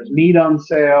there's meat on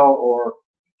sale or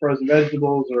frozen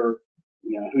vegetables or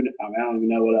I don't even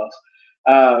know what else.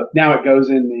 Now it goes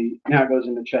in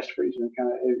the chest freezer, and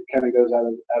it kind of goes out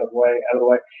of the way.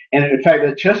 And in fact,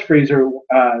 the chest freezer,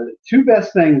 two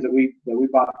best things that we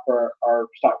bought for our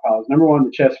stockpiles. Number one,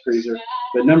 the chest freezer,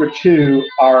 but number two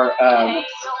are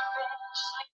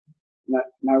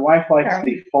my wife likes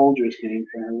the Folgers name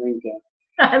for her ringtone.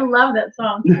 I love that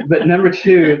song. But number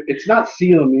two, it's not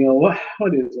Seal Meal. What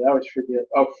is it? I always forget.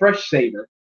 Oh, Fresh Saver.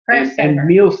 And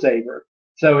Meal Saver.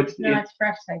 So it's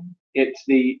Fresh Saver. It's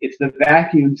the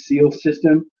vacuum seal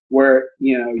system where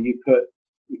you put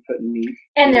meat.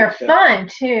 And they're fun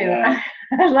too. Yeah.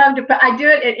 I love to. I do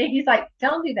it. He's like,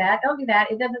 don't do that.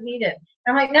 It doesn't need it.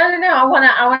 I'm like, no. I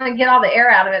wanna get all the air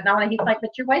out of it. And he's like,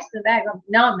 but you're wasting the bag.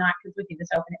 No, I'm not, because we can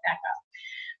just open it back up.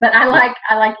 But I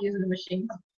like using the machines.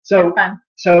 So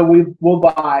we'll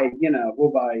buy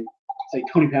say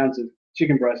 20 pounds of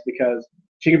chicken breast, because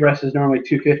chicken breast is normally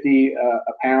 $2.50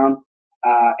 a pound.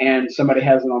 And somebody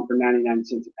has it on for 99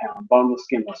 cents a pound, boneless,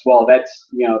 skinless. Well,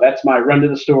 that's my run to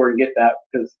the store and get that,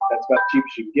 because that's about the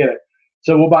cheapest you can get it.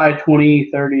 So we'll buy 20,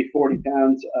 30, 40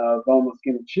 pounds of boneless,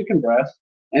 skinless chicken breast,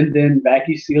 and then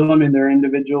vacuum seal them in their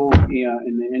individual,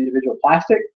 in the individual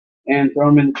plastic, and throw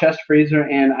them in the chest freezer.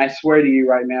 And I swear to you,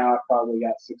 right now, I've probably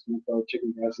got 6 months old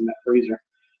chicken breast in that freezer,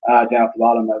 down at the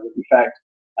bottom of it. In fact,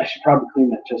 I should probably clean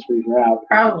that chest freezer out.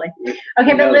 Probably.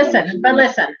 Okay, but listen.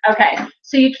 Okay,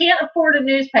 so you can't afford a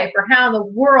newspaper. How in the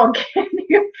world can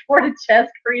you afford a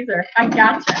chest freezer. I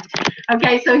gotcha.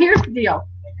 Okay, so here's the deal.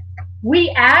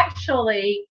 We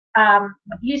actually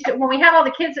used to, when we had all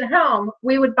the kids at home,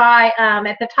 we would buy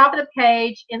at the top of the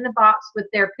page in the box with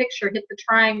their picture, hit the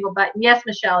triangle button. Yes,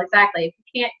 Michelle, exactly. If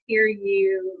you can't hear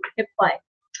you, hit play.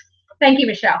 Thank you,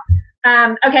 Michelle.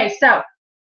 Okay, so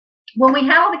when we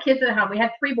had all the kids at home, we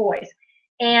had 3 boys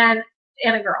and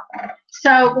a girl.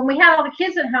 So when we had all the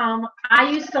kids at home,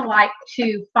 I used to like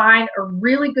to find a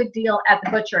really good deal at the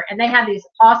butcher, and they had these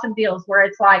awesome deals where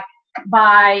it's like,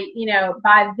 buy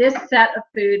this set of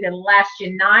food and last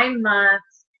you 9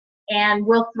 months, and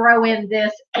we'll throw in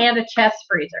this and a chest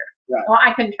freezer. Right. Well,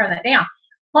 I couldn't turn that down.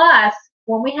 Plus,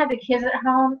 when we had the kids at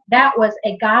home, that was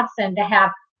a godsend to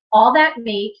have all that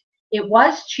meat. It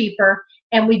was cheaper,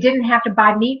 and we didn't have to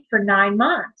buy meat for 9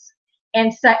 months.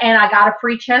 And I got a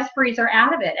free chest freezer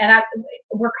out of it. And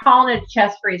we're calling it a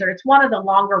chest freezer. It's one of the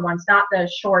longer ones, not the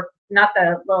short, not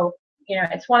the little,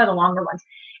 it's one of the longer ones.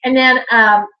 And then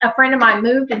a friend of mine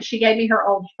moved, and she gave me her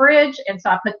old fridge, and so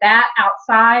I put that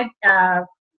outside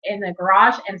in the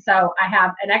garage. And so I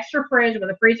have an extra fridge with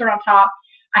a freezer on top.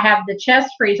 I have the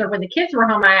chest freezer. When the kids were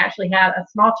home, I actually had a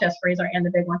small chest freezer and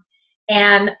the big one.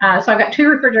 And so I've got 2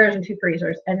 refrigerators and 2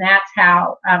 freezers, and that's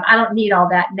how I don't need all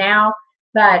that now,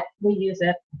 but we use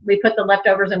it. We put the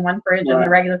leftovers in one fridge and the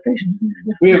regular fridge.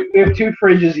 We have 2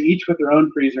 fridges, each with their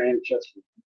own freezer and a chest freezer.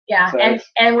 Yeah, so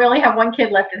and we only have 1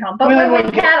 kid left at home. But when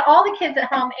we had all the kids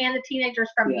at home and the teenagers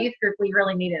from the youth group, we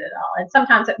really needed it all. And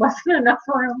sometimes it wasn't enough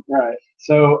room. Right.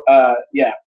 So,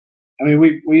 yeah. I mean,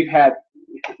 we have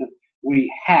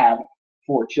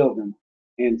 4 children.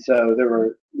 And so there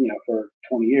were, for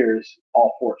 20 years,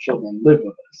 all 4 children lived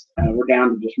with us. We're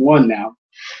down to just 1 now.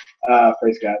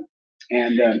 Praise God.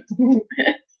 And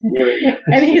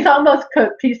and he's almost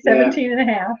cooked. He's 17 and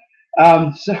a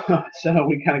half. So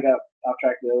we kind of got off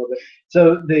track a little bit.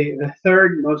 So the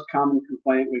third most common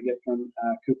complaint we get from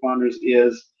couponers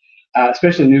is,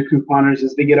 especially new couponers,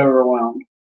 is they get overwhelmed.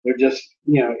 They're just,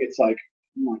 it's like,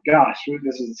 oh my gosh,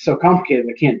 this is so complicated,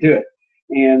 I can't do it.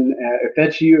 And if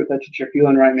that's what you're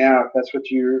feeling right now, if that's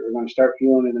what you're going to start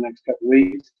feeling in the next couple of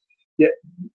weeks,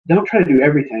 don't try to do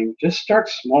everything. Just start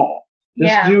small.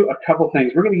 Just do a couple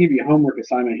things. We're going to give you a homework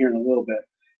assignment here in a little bit,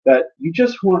 but you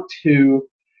just want to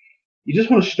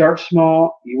start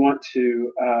small. You want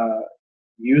to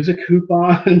use a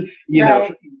coupon. You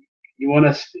want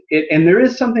to, and there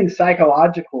is something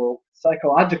psychological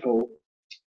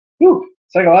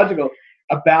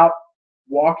about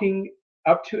walking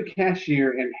up to a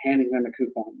cashier and handing them a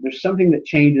coupon. There's something that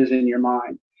changes in your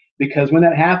mind, because when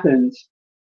that happens,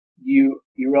 you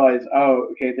realize, oh,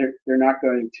 okay, they're not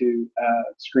going to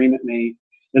scream at me.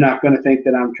 They're not going to think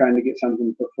that I'm trying to get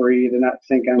something for free. They're not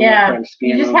think I'm trying to scam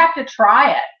You just them. have to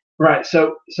try it. Right.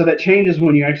 So that changes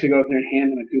when you actually go up there and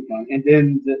hand them a coupon. And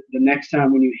then the next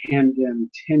time when you hand them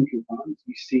 10 coupons,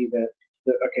 you see that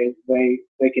okay,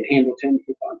 they can handle 10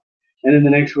 coupons. And then the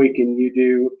next weekend you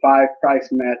do 5 price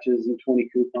matches and 20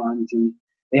 coupons, and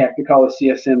they have to call a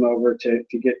CSM over to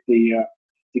get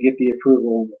the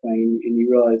approval and the thing, and you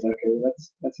realize, okay, well,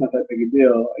 that's not that big a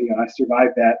deal. I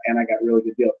survived that, and I got a really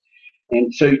good deal.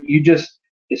 And so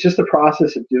it's just the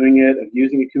process of doing it, of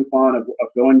using a coupon, of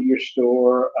going to your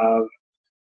store, of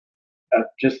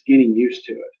just getting used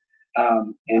to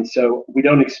it. And so we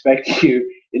don't expect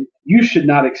you should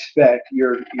not expect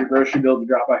your grocery bill to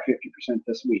drop by 50%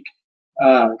 this week.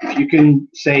 If you can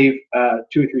save $2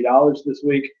 or $3 this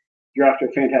week, you're off to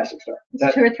a fantastic start. It's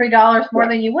 $2 or $3 more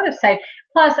than you would have saved.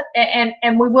 Plus,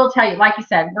 and we will tell you, like you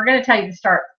said, we're going to tell you to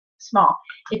start small.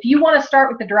 If you want to start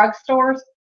with the drugstores,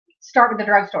 start with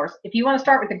the drugstores. If you want to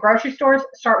start with the grocery stores,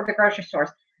 start with the grocery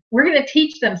stores. We're going to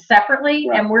teach them separately,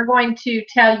 and we're going to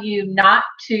tell you not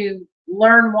to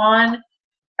learn one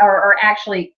or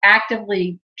actually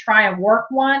actively try and work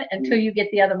one until you get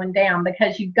the other one down,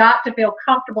 because you've got to feel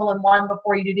comfortable in one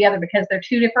before you do the other, because they're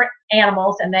 2 different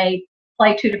animals and they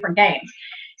play 2 different games.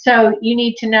 So you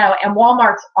need to know, and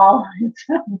Walmart's all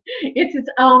it's its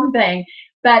own thing.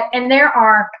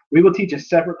 We will teach a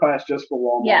separate class just for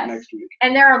Walmart next week.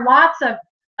 And there are lots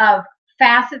of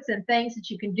facets and things that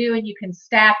you can do, and you can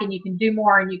stack, and you can do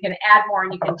more, and you can add more,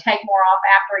 and you can take more off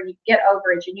after, and you can get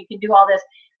overage, and you can do all this.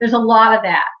 There's a lot of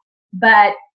that,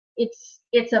 but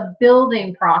it's a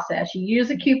building process. You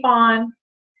use a coupon,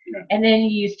 and then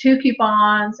you use 2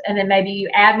 coupons, and then maybe you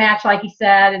add match, like you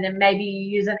said, and then maybe you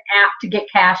use an app to get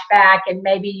cash back, and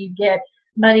maybe you get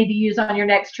money to use on your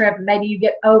next trip, and maybe you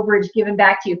get overage given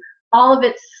back to you. All of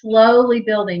it's slowly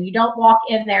building. You don't walk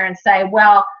in there and say,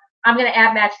 well, I'm going to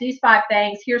add match these 5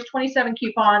 things. Here's 27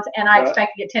 coupons, and I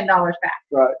expect to get $10 back.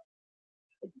 Right.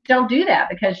 Don't do that,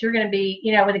 because you're going to be,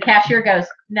 when the cashier goes,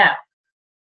 no.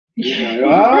 You're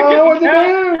like, I don't know what to do. I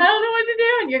don't know what to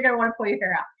do, and you're gonna want to pull your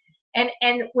hair out.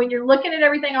 And when you're looking at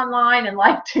everything online, and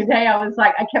like today, I was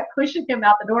like, I kept pushing him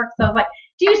out the door because I was like,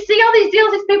 do you see all these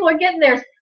deals these people are getting? There's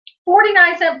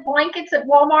 49-cent blankets at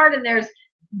Walmart, and there's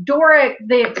Dora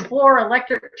the Explorer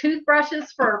electric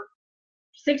toothbrushes for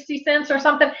 60 cents or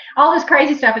something, all this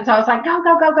crazy stuff. And so I was like,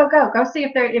 go see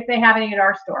if they have any at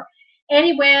our store. And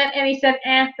he went and he said,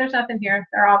 there's nothing here,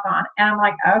 they're all gone. And I'm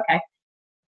like, okay.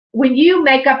 When you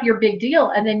make up your big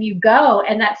deal and then you go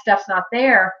and that stuff's not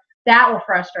there, that will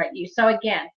frustrate you. So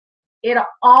again, it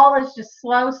all is just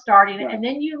slow starting, Right. and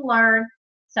then you learn.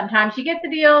 Sometimes you get the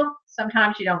deal,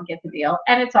 sometimes you don't get the deal,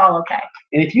 and it's all okay.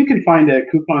 And if you can find a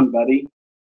coupon buddy,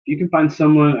 if you can find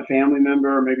someone, a family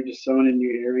member, or maybe just someone in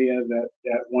your area that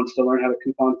wants to learn how to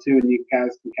coupon too, and you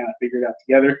guys can kind of figure it out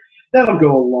together, that'll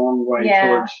go a long way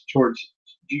towards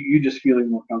you just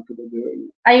feeling more comfortable doing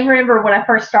it. I remember when I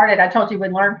first started, I told you we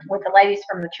learned with the ladies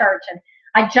from the church, and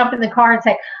I'd jump in the car and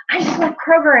say, I just left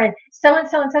Kroger, and so and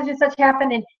such and such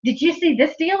happened, and did you see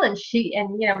this deal? And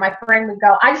my friend would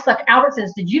go, I just left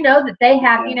Albertsons, did you know that they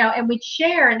have, and we'd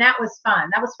share, and that was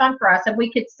fun. That was fun for us, and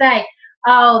we could say,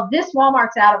 oh, this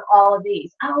Walmart's out of all of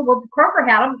these. Oh, well, Kroger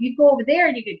had them. You go over there,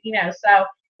 and you could, so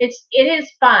it is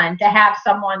fun to have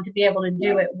someone to be able to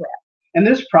do it with. And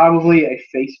there's probably a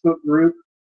Facebook group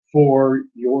for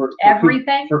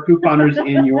everything for couponers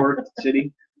in your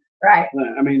city. Right.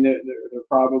 I mean, there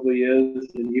probably is,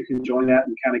 and you can join that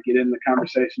and kind of get in the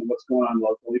conversation of what's going on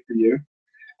locally for you.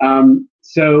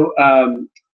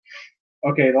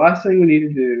 Okay, the last thing we need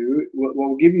to do,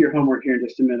 we'll give you your homework here in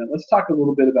just a minute. Let's talk a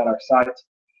little bit about our sites.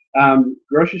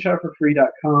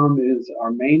 GroceryShopForFree.com is our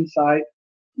main site.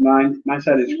 My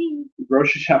site is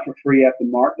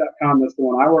GroceryShopForFree@themark.com. That's the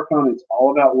one I work on. It's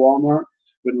all about Walmart.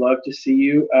 We'd love to see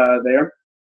you there.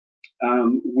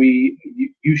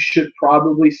 You should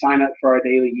probably sign up for our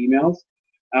daily emails.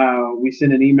 We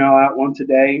send an email out once a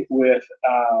day with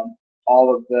all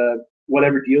of the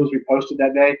whatever deals we posted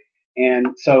that day.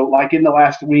 And so, like in the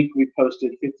last week, we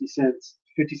posted 50 cent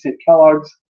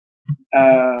Kellogg's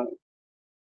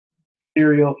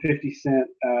cereal, 50-cent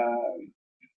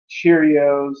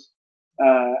Cheerios,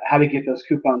 how to get those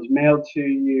coupons mailed to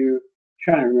you. I'm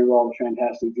trying to remember all the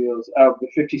fantastic deals. Oh, the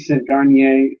 50-cent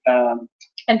Garnier.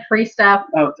 And free stuff.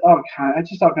 Oh, all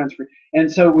kinds of free. And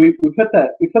so we put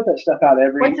that stuff out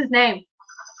every. What's his name?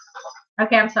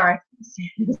 Okay, I'm sorry.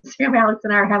 Sam, Alex,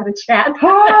 and I are having a chat.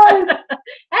 Hi.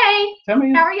 Hey. Tell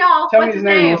me. How are y'all? Tell What's me his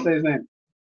name. We'll say his name.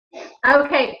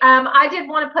 Okay. I did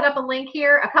want to put up a link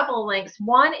here. A couple of links.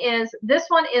 This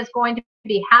one is going to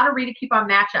be how to read a coupon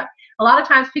matchup. A lot of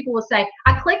times people will say,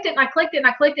 I clicked it and I clicked it and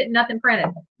I clicked it and nothing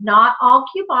printed. Not all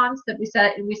coupons that we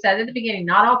said at the beginning,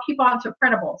 not all coupons are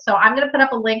printable. So I'm going to put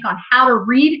up a link on how to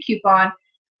read a coupon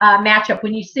matchup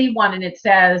when you see one and it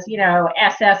says,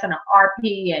 SS and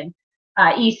RP and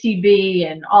ECB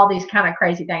and all these kind of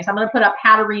crazy things. I'm going to put up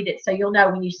how to read it so you'll know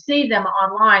when you see them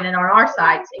online and on our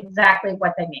sites exactly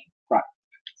what they mean. Right.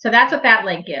 So that's what that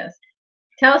link is.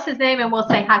 Tell us his name and we'll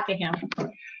say hi to him.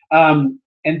 And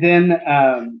then,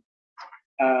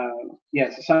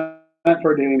 yes, sign up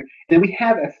for doing. And we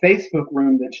have a Facebook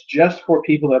room that's just for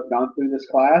people that have gone through this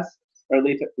class, or at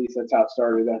least that's how it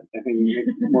started. I think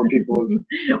more people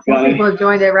have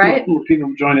joined it, right? More people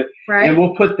have joined it. Right. And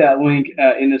we'll put that link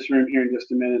in this room here in just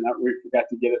a minute. We forgot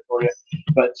to get it for you.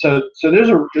 But so there's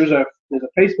a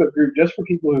Facebook group just for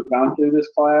people who've gone through this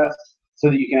class, so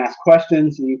that you can ask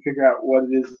questions and you can figure out what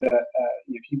it is that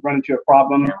if you run into a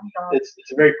problem, it's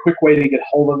a very quick way to get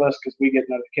hold of us because we get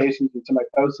notifications when somebody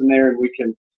posts in there, and we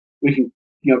can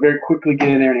very quickly get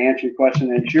in there and answer your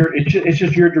question. And it's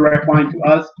just your direct line to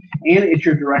us, and it's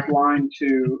your direct line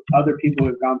to other people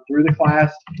who have gone through the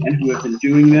class and who have been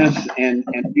doing this and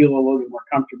feel a little bit more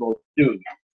comfortable doing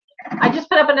it. I just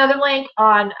put up another link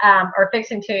on or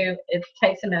fixing to. It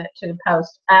takes a minute to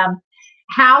post.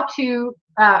 How to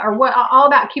or what all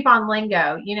about coupon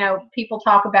lingo. People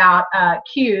talk about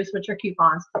Qs, which are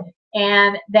coupons,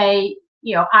 and they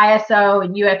ISO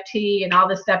and UFT and all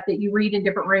this stuff that you read in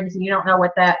different rooms and you don't know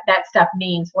what that stuff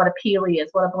means, what a Peely is,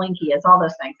 what a Blinky is, all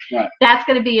those things. Right. That's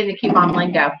going to be in the coupon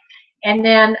lingo. And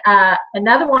then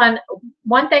another one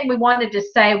thing we wanted to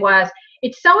say was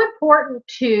it's so important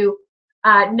to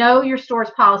know your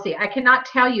store's policy. I cannot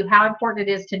tell you how important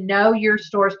it is to know your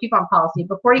store's coupon policy.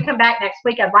 Before you come back next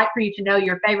week, I'd like for you to know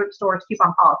your favorite store's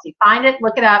coupon policy. Find it,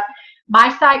 look it up. My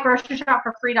site,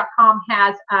 GroceryShopForFree.com,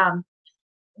 has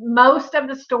most of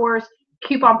the store's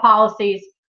coupon policies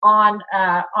on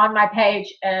my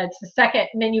page. It's the second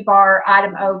menu bar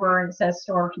item over, and it says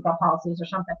store coupon policies or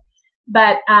something.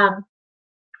 But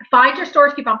find your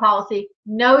store's coupon policy,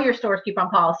 know your store's coupon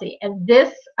policy. And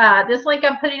this link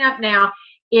I'm putting up now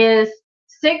is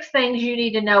 6 things you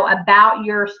need to know about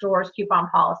your store's coupon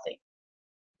policy.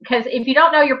 Because if you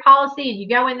don't know your policy and you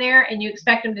go in there and you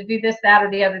expect them to do this, that, or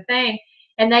the other thing,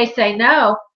 and they say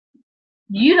no,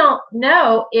 you don't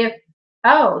know if,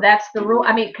 oh, that's the rule.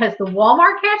 I mean, because the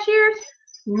Walmart cashiers,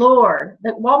 Lord,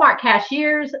 the Walmart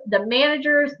cashiers, the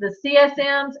managers, the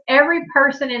CSMs, every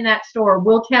person in that store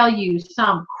will tell you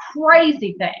some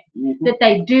crazy thing that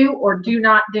they do or do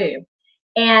not do.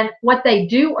 And what they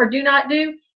do or do not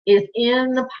do is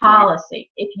in the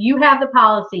policy. If you have the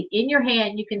policy in your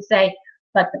hand, you can say,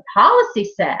 but the policy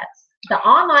says, the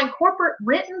online corporate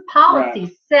written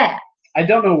policy says. I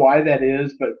don't know why that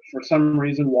is, but for some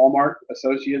reason, Walmart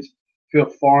associates feel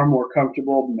far more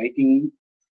comfortable making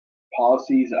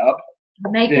policies up.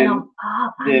 Making them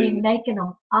up. Making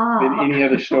them up. Than any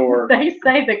other store. They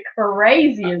say the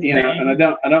craziest you know, thing. and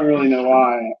I don't really know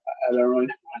why. I don't really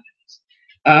know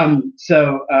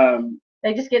why.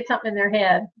 They just get something in their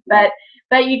head. But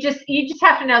you just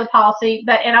have to know the policy.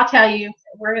 And I'll tell you,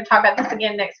 we're going to talk about this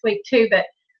again next week too, but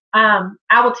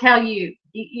I will tell you,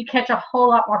 you catch a whole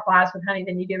lot more flies with honey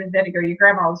than you do with vinegar. Your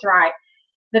grandma was right.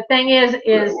 The thing is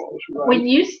right. when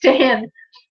you stand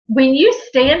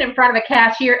in front of a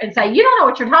cashier and say, you don't know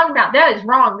what you're talking about, that is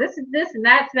wrong, this is this and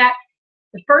that's that,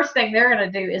 the first thing they're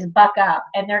going to do is buck up,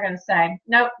 and they're going to say,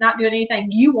 nope, not doing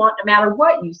anything you want, no matter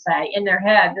what you say. In their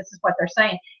head, this is what they're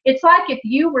saying. It's like if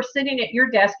you were sitting at your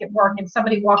desk at work and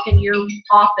somebody walked in your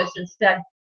office and said,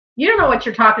 you don't know what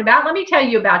you're talking about, let me tell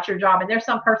you about your job, and there's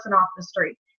some person off the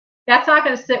street. That's not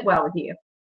going to sit well with you.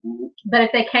 But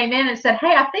if they came in and said,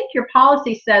 hey, I think your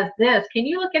policy says this, can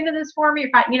you look into this for me?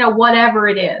 Whatever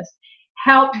it is,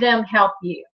 help them help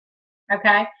you.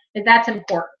 Okay? That's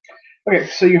important. Okay,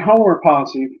 so your homework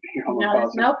policy.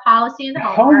 There's no policy in the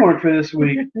homework for this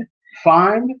week.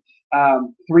 Find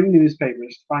 3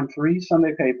 newspapers. Find 3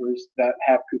 Sunday papers that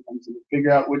have coupons, and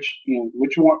figure out which are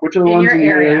the ones in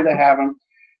your area that have them.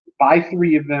 Buy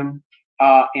 3 of them,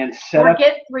 and set up. Or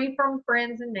get 3 from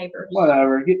friends and neighbors.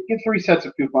 Whatever. Get 3 sets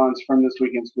of coupons from this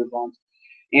weekend's coupons,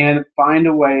 and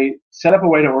set up a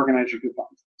way to organize your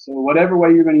coupons. So whatever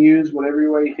way you're going to use,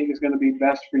 whatever way you think is going to be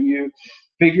best for you,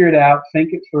 figure it out,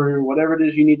 think it through, whatever it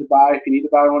is you need to buy. If you need to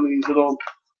buy one of these little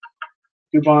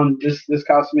coupons, this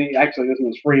cost me, actually this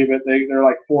one's free, but they're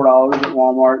like $4 at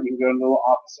Walmart. You can go to the little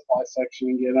office supply section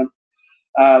and get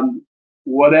them.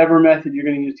 Whatever method you're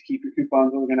going to use to keep your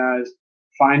coupons organized,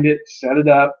 find it, set it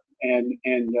up, and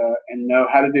know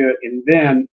how to do it. And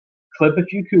then clip a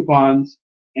few coupons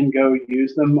and go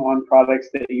use them on products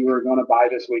that you were going to buy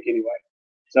this week anyway.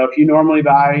 So if you normally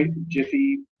buy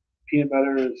Jiffy peanut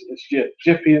butter, it's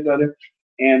Jif peanut butter,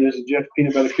 and there's a Jif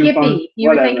peanut butter coupon. Skippy. You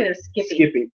were thinking of Skippy.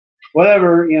 Skippy.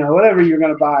 Whatever you're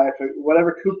going to buy,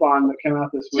 whatever coupon that came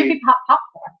out this week. Jiffy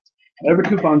popcorn. Whatever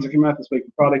coupons that come out this week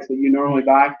for products that you normally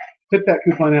buy, clip that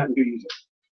coupon out and go use it.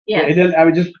 Yes. I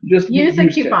would just use a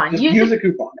coupon. Use a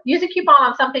coupon. Use a coupon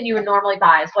on something you would normally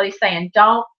buy. Is what he's saying.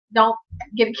 Don't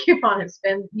get a coupon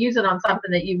and use it on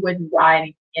something that you wouldn't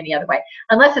buy any other way,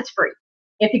 unless it's free.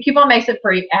 If the coupon makes it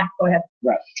free, go ahead.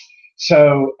 Right.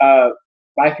 So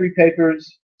buy 3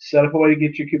 papers. Set up a way to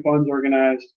get your coupons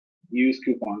organized. Use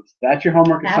coupons. That's your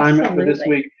homework assignment for this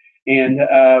week. And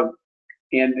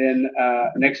then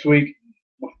next week,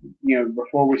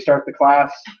 before we start the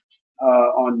class,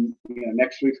 on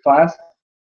next week's class,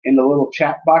 in the little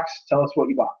chat box, tell us what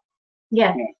you bought.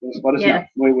 Yeah. Just let us know.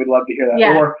 We'd love to hear that.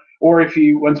 Yeah. Or if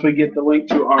once we get the link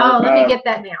to our let me get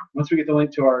that now. Once we get the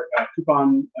link to our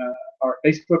coupon our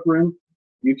Facebook room,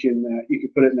 you can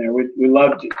put it in there. We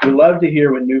love to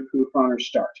hear when new couponers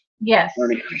start. Yes.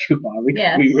 Learning coupon. We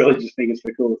really just think it's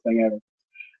the coolest thing ever.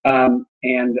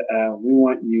 And we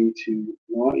want you to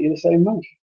save money.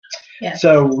 Yes.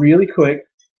 So really quick,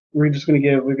 we've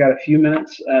got a few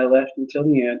minutes left until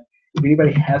the end. If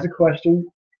anybody has a question,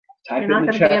 type it in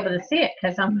the chat. You're not going to be able to see it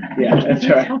because I'm. Yeah, that's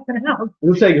right.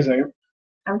 It'll take a second.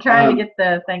 I'm trying to get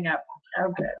the thing up.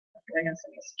 Oh, good. They're going to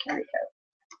send me a security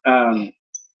code.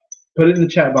 Put it in the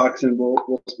chat box, and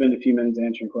we'll spend a few minutes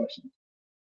answering questions.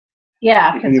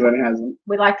 Yeah. If anybody has them.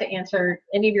 We'd like to answer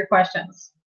any of your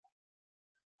questions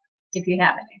if you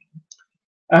have any.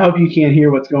 I hope you can't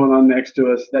hear what's going on next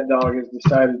to us. That dog has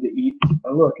decided to eat.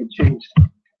 Oh, look, it changed.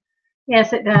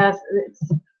 Yes, it does.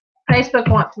 Facebook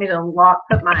wants me to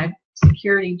put my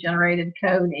security generated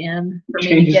code in for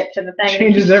me to get to the thing.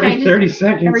 Changes every 30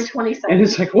 seconds. Every 20 seconds. And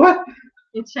it's like, what?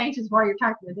 It changes while you're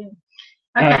typing it in.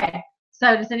 Okay.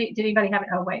 So did anybody have it?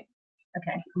 Oh, wait.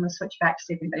 Okay. I'm going to switch back to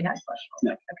see if anybody has questions.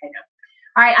 No. Okay, no.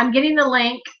 All right. I'm getting the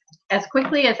link as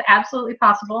quickly as absolutely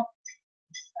possible.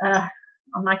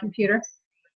 on my computer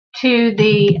to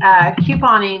the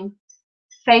couponing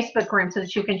Facebook room so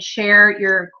that you can share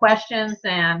your questions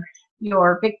and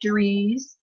your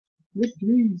victories. Okay,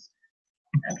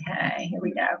 here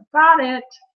we go. Got it.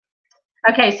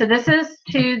 Okay, so this is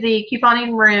to the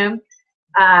couponing room,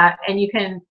 and you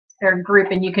can, their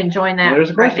group, and you can join that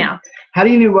right now. How do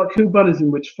you know what coupon is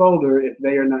in which folder if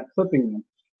they are not clipping them?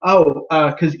 Oh,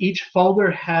 because each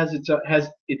folder has its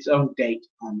own date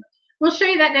on it. We'll show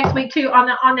you that next week too. On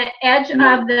the edge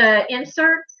of the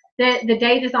insert, the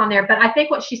date is on there. But I think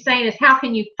what she's saying is, how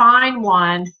can you find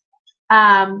one?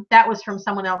 That was from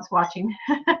someone else watching.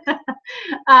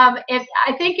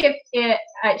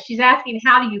 She's asking,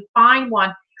 how do you find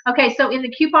one? Okay, so in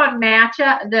the coupon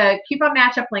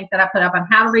matchup link that I put up on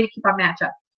how to read a coupon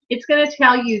matchup, it's going to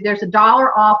tell you there's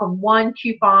 $1 off of one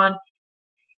coupon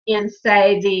in,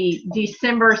 say, the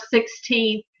December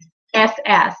 16th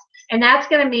SS. And that's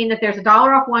going to mean that there's $1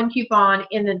 off one coupon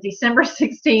in the December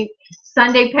 16th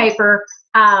Sunday paper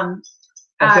Smart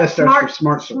Source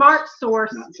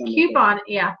coupon,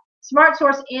 Smart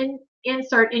Source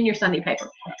insert in your Sunday paper.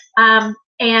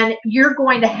 And you're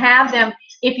going to have them,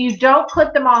 if you don't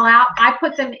put them all out, I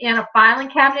put them in a filing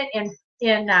cabinet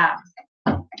in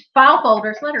file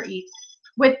folders, letter E,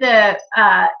 with the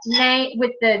name,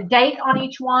 with the date on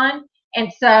each one.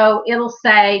 And so it'll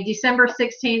say December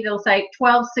 16th, it'll say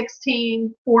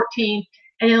 12/16/14,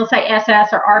 and it'll say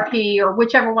SS or RP or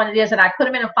whichever one it is, and I put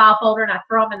them in a file folder and I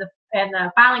throw them in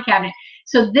the filing cabinet.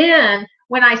 So then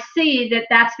when I see that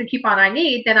that's the coupon I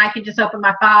need, then I can just open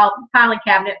my filing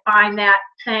cabinet, find that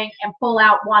thing, and pull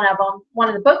out one of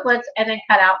the booklets, and then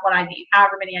cut out what I need,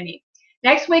 however many I need.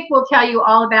 Next week we'll tell you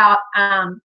all about a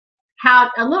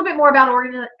little bit more about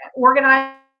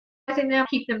organizing them,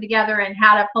 keep them together, and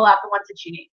how to pull out the ones that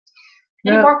you need.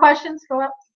 Any more questions? Go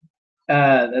up.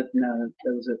 No, that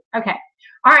was it. Okay.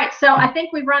 All right. So I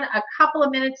think we've run a couple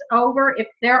of minutes over. If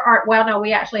there are, well, no,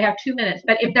 we actually have 2 minutes.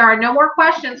 But if there are no more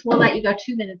questions, we'll let you go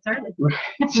 2 minutes early.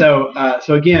 So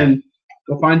again,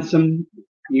 go find some.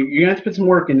 You're gonna have to put some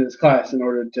work into this class in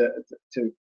order to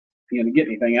get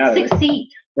anything out of it.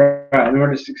 Succeed. Right. In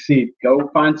order to succeed, go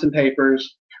find some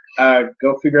papers.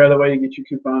 Go figure out a way to get your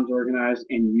coupons organized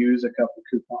and use a couple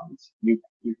coupons. This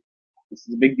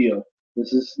is a big deal.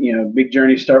 This is, big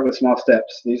journeys start with small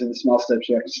steps. These are the small steps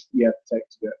you have to take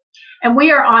to do it. And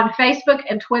we are on Facebook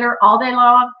and Twitter all day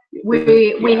long.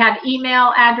 We have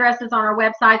email addresses on our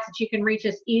websites that you can reach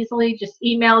us easily. Just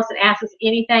email us and ask us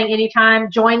anything, anytime.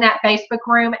 Join that Facebook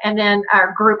room, and then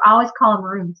our group. I always call them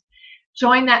rooms.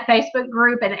 Join that Facebook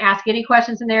group and ask any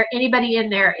questions in there. Anybody in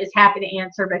there is happy to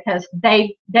answer because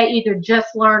they either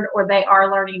just learned or they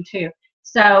are learning too.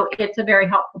 So it's a very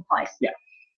helpful place. Yeah.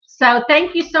 So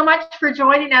thank you so much for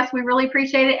joining us. We really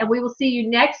appreciate it, and we will see you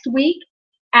next week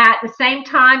at the same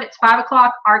time. It's 5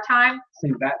 o'clock our time.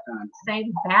 Same bat time.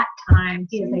 Same bat time.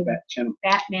 He is a bat channel.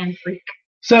 Batman freak.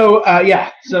 So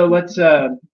So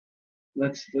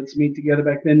let's meet together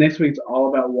back then. Next week's all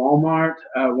about Walmart.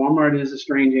 Walmart is a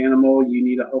strange animal. You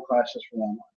need a whole class just for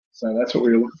Walmart. So that's what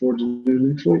we're looking forward to doing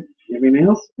next week. Anything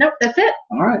else? Nope, that's it.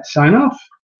 All right, sign off.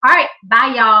 All right,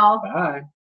 bye, y'all. Bye.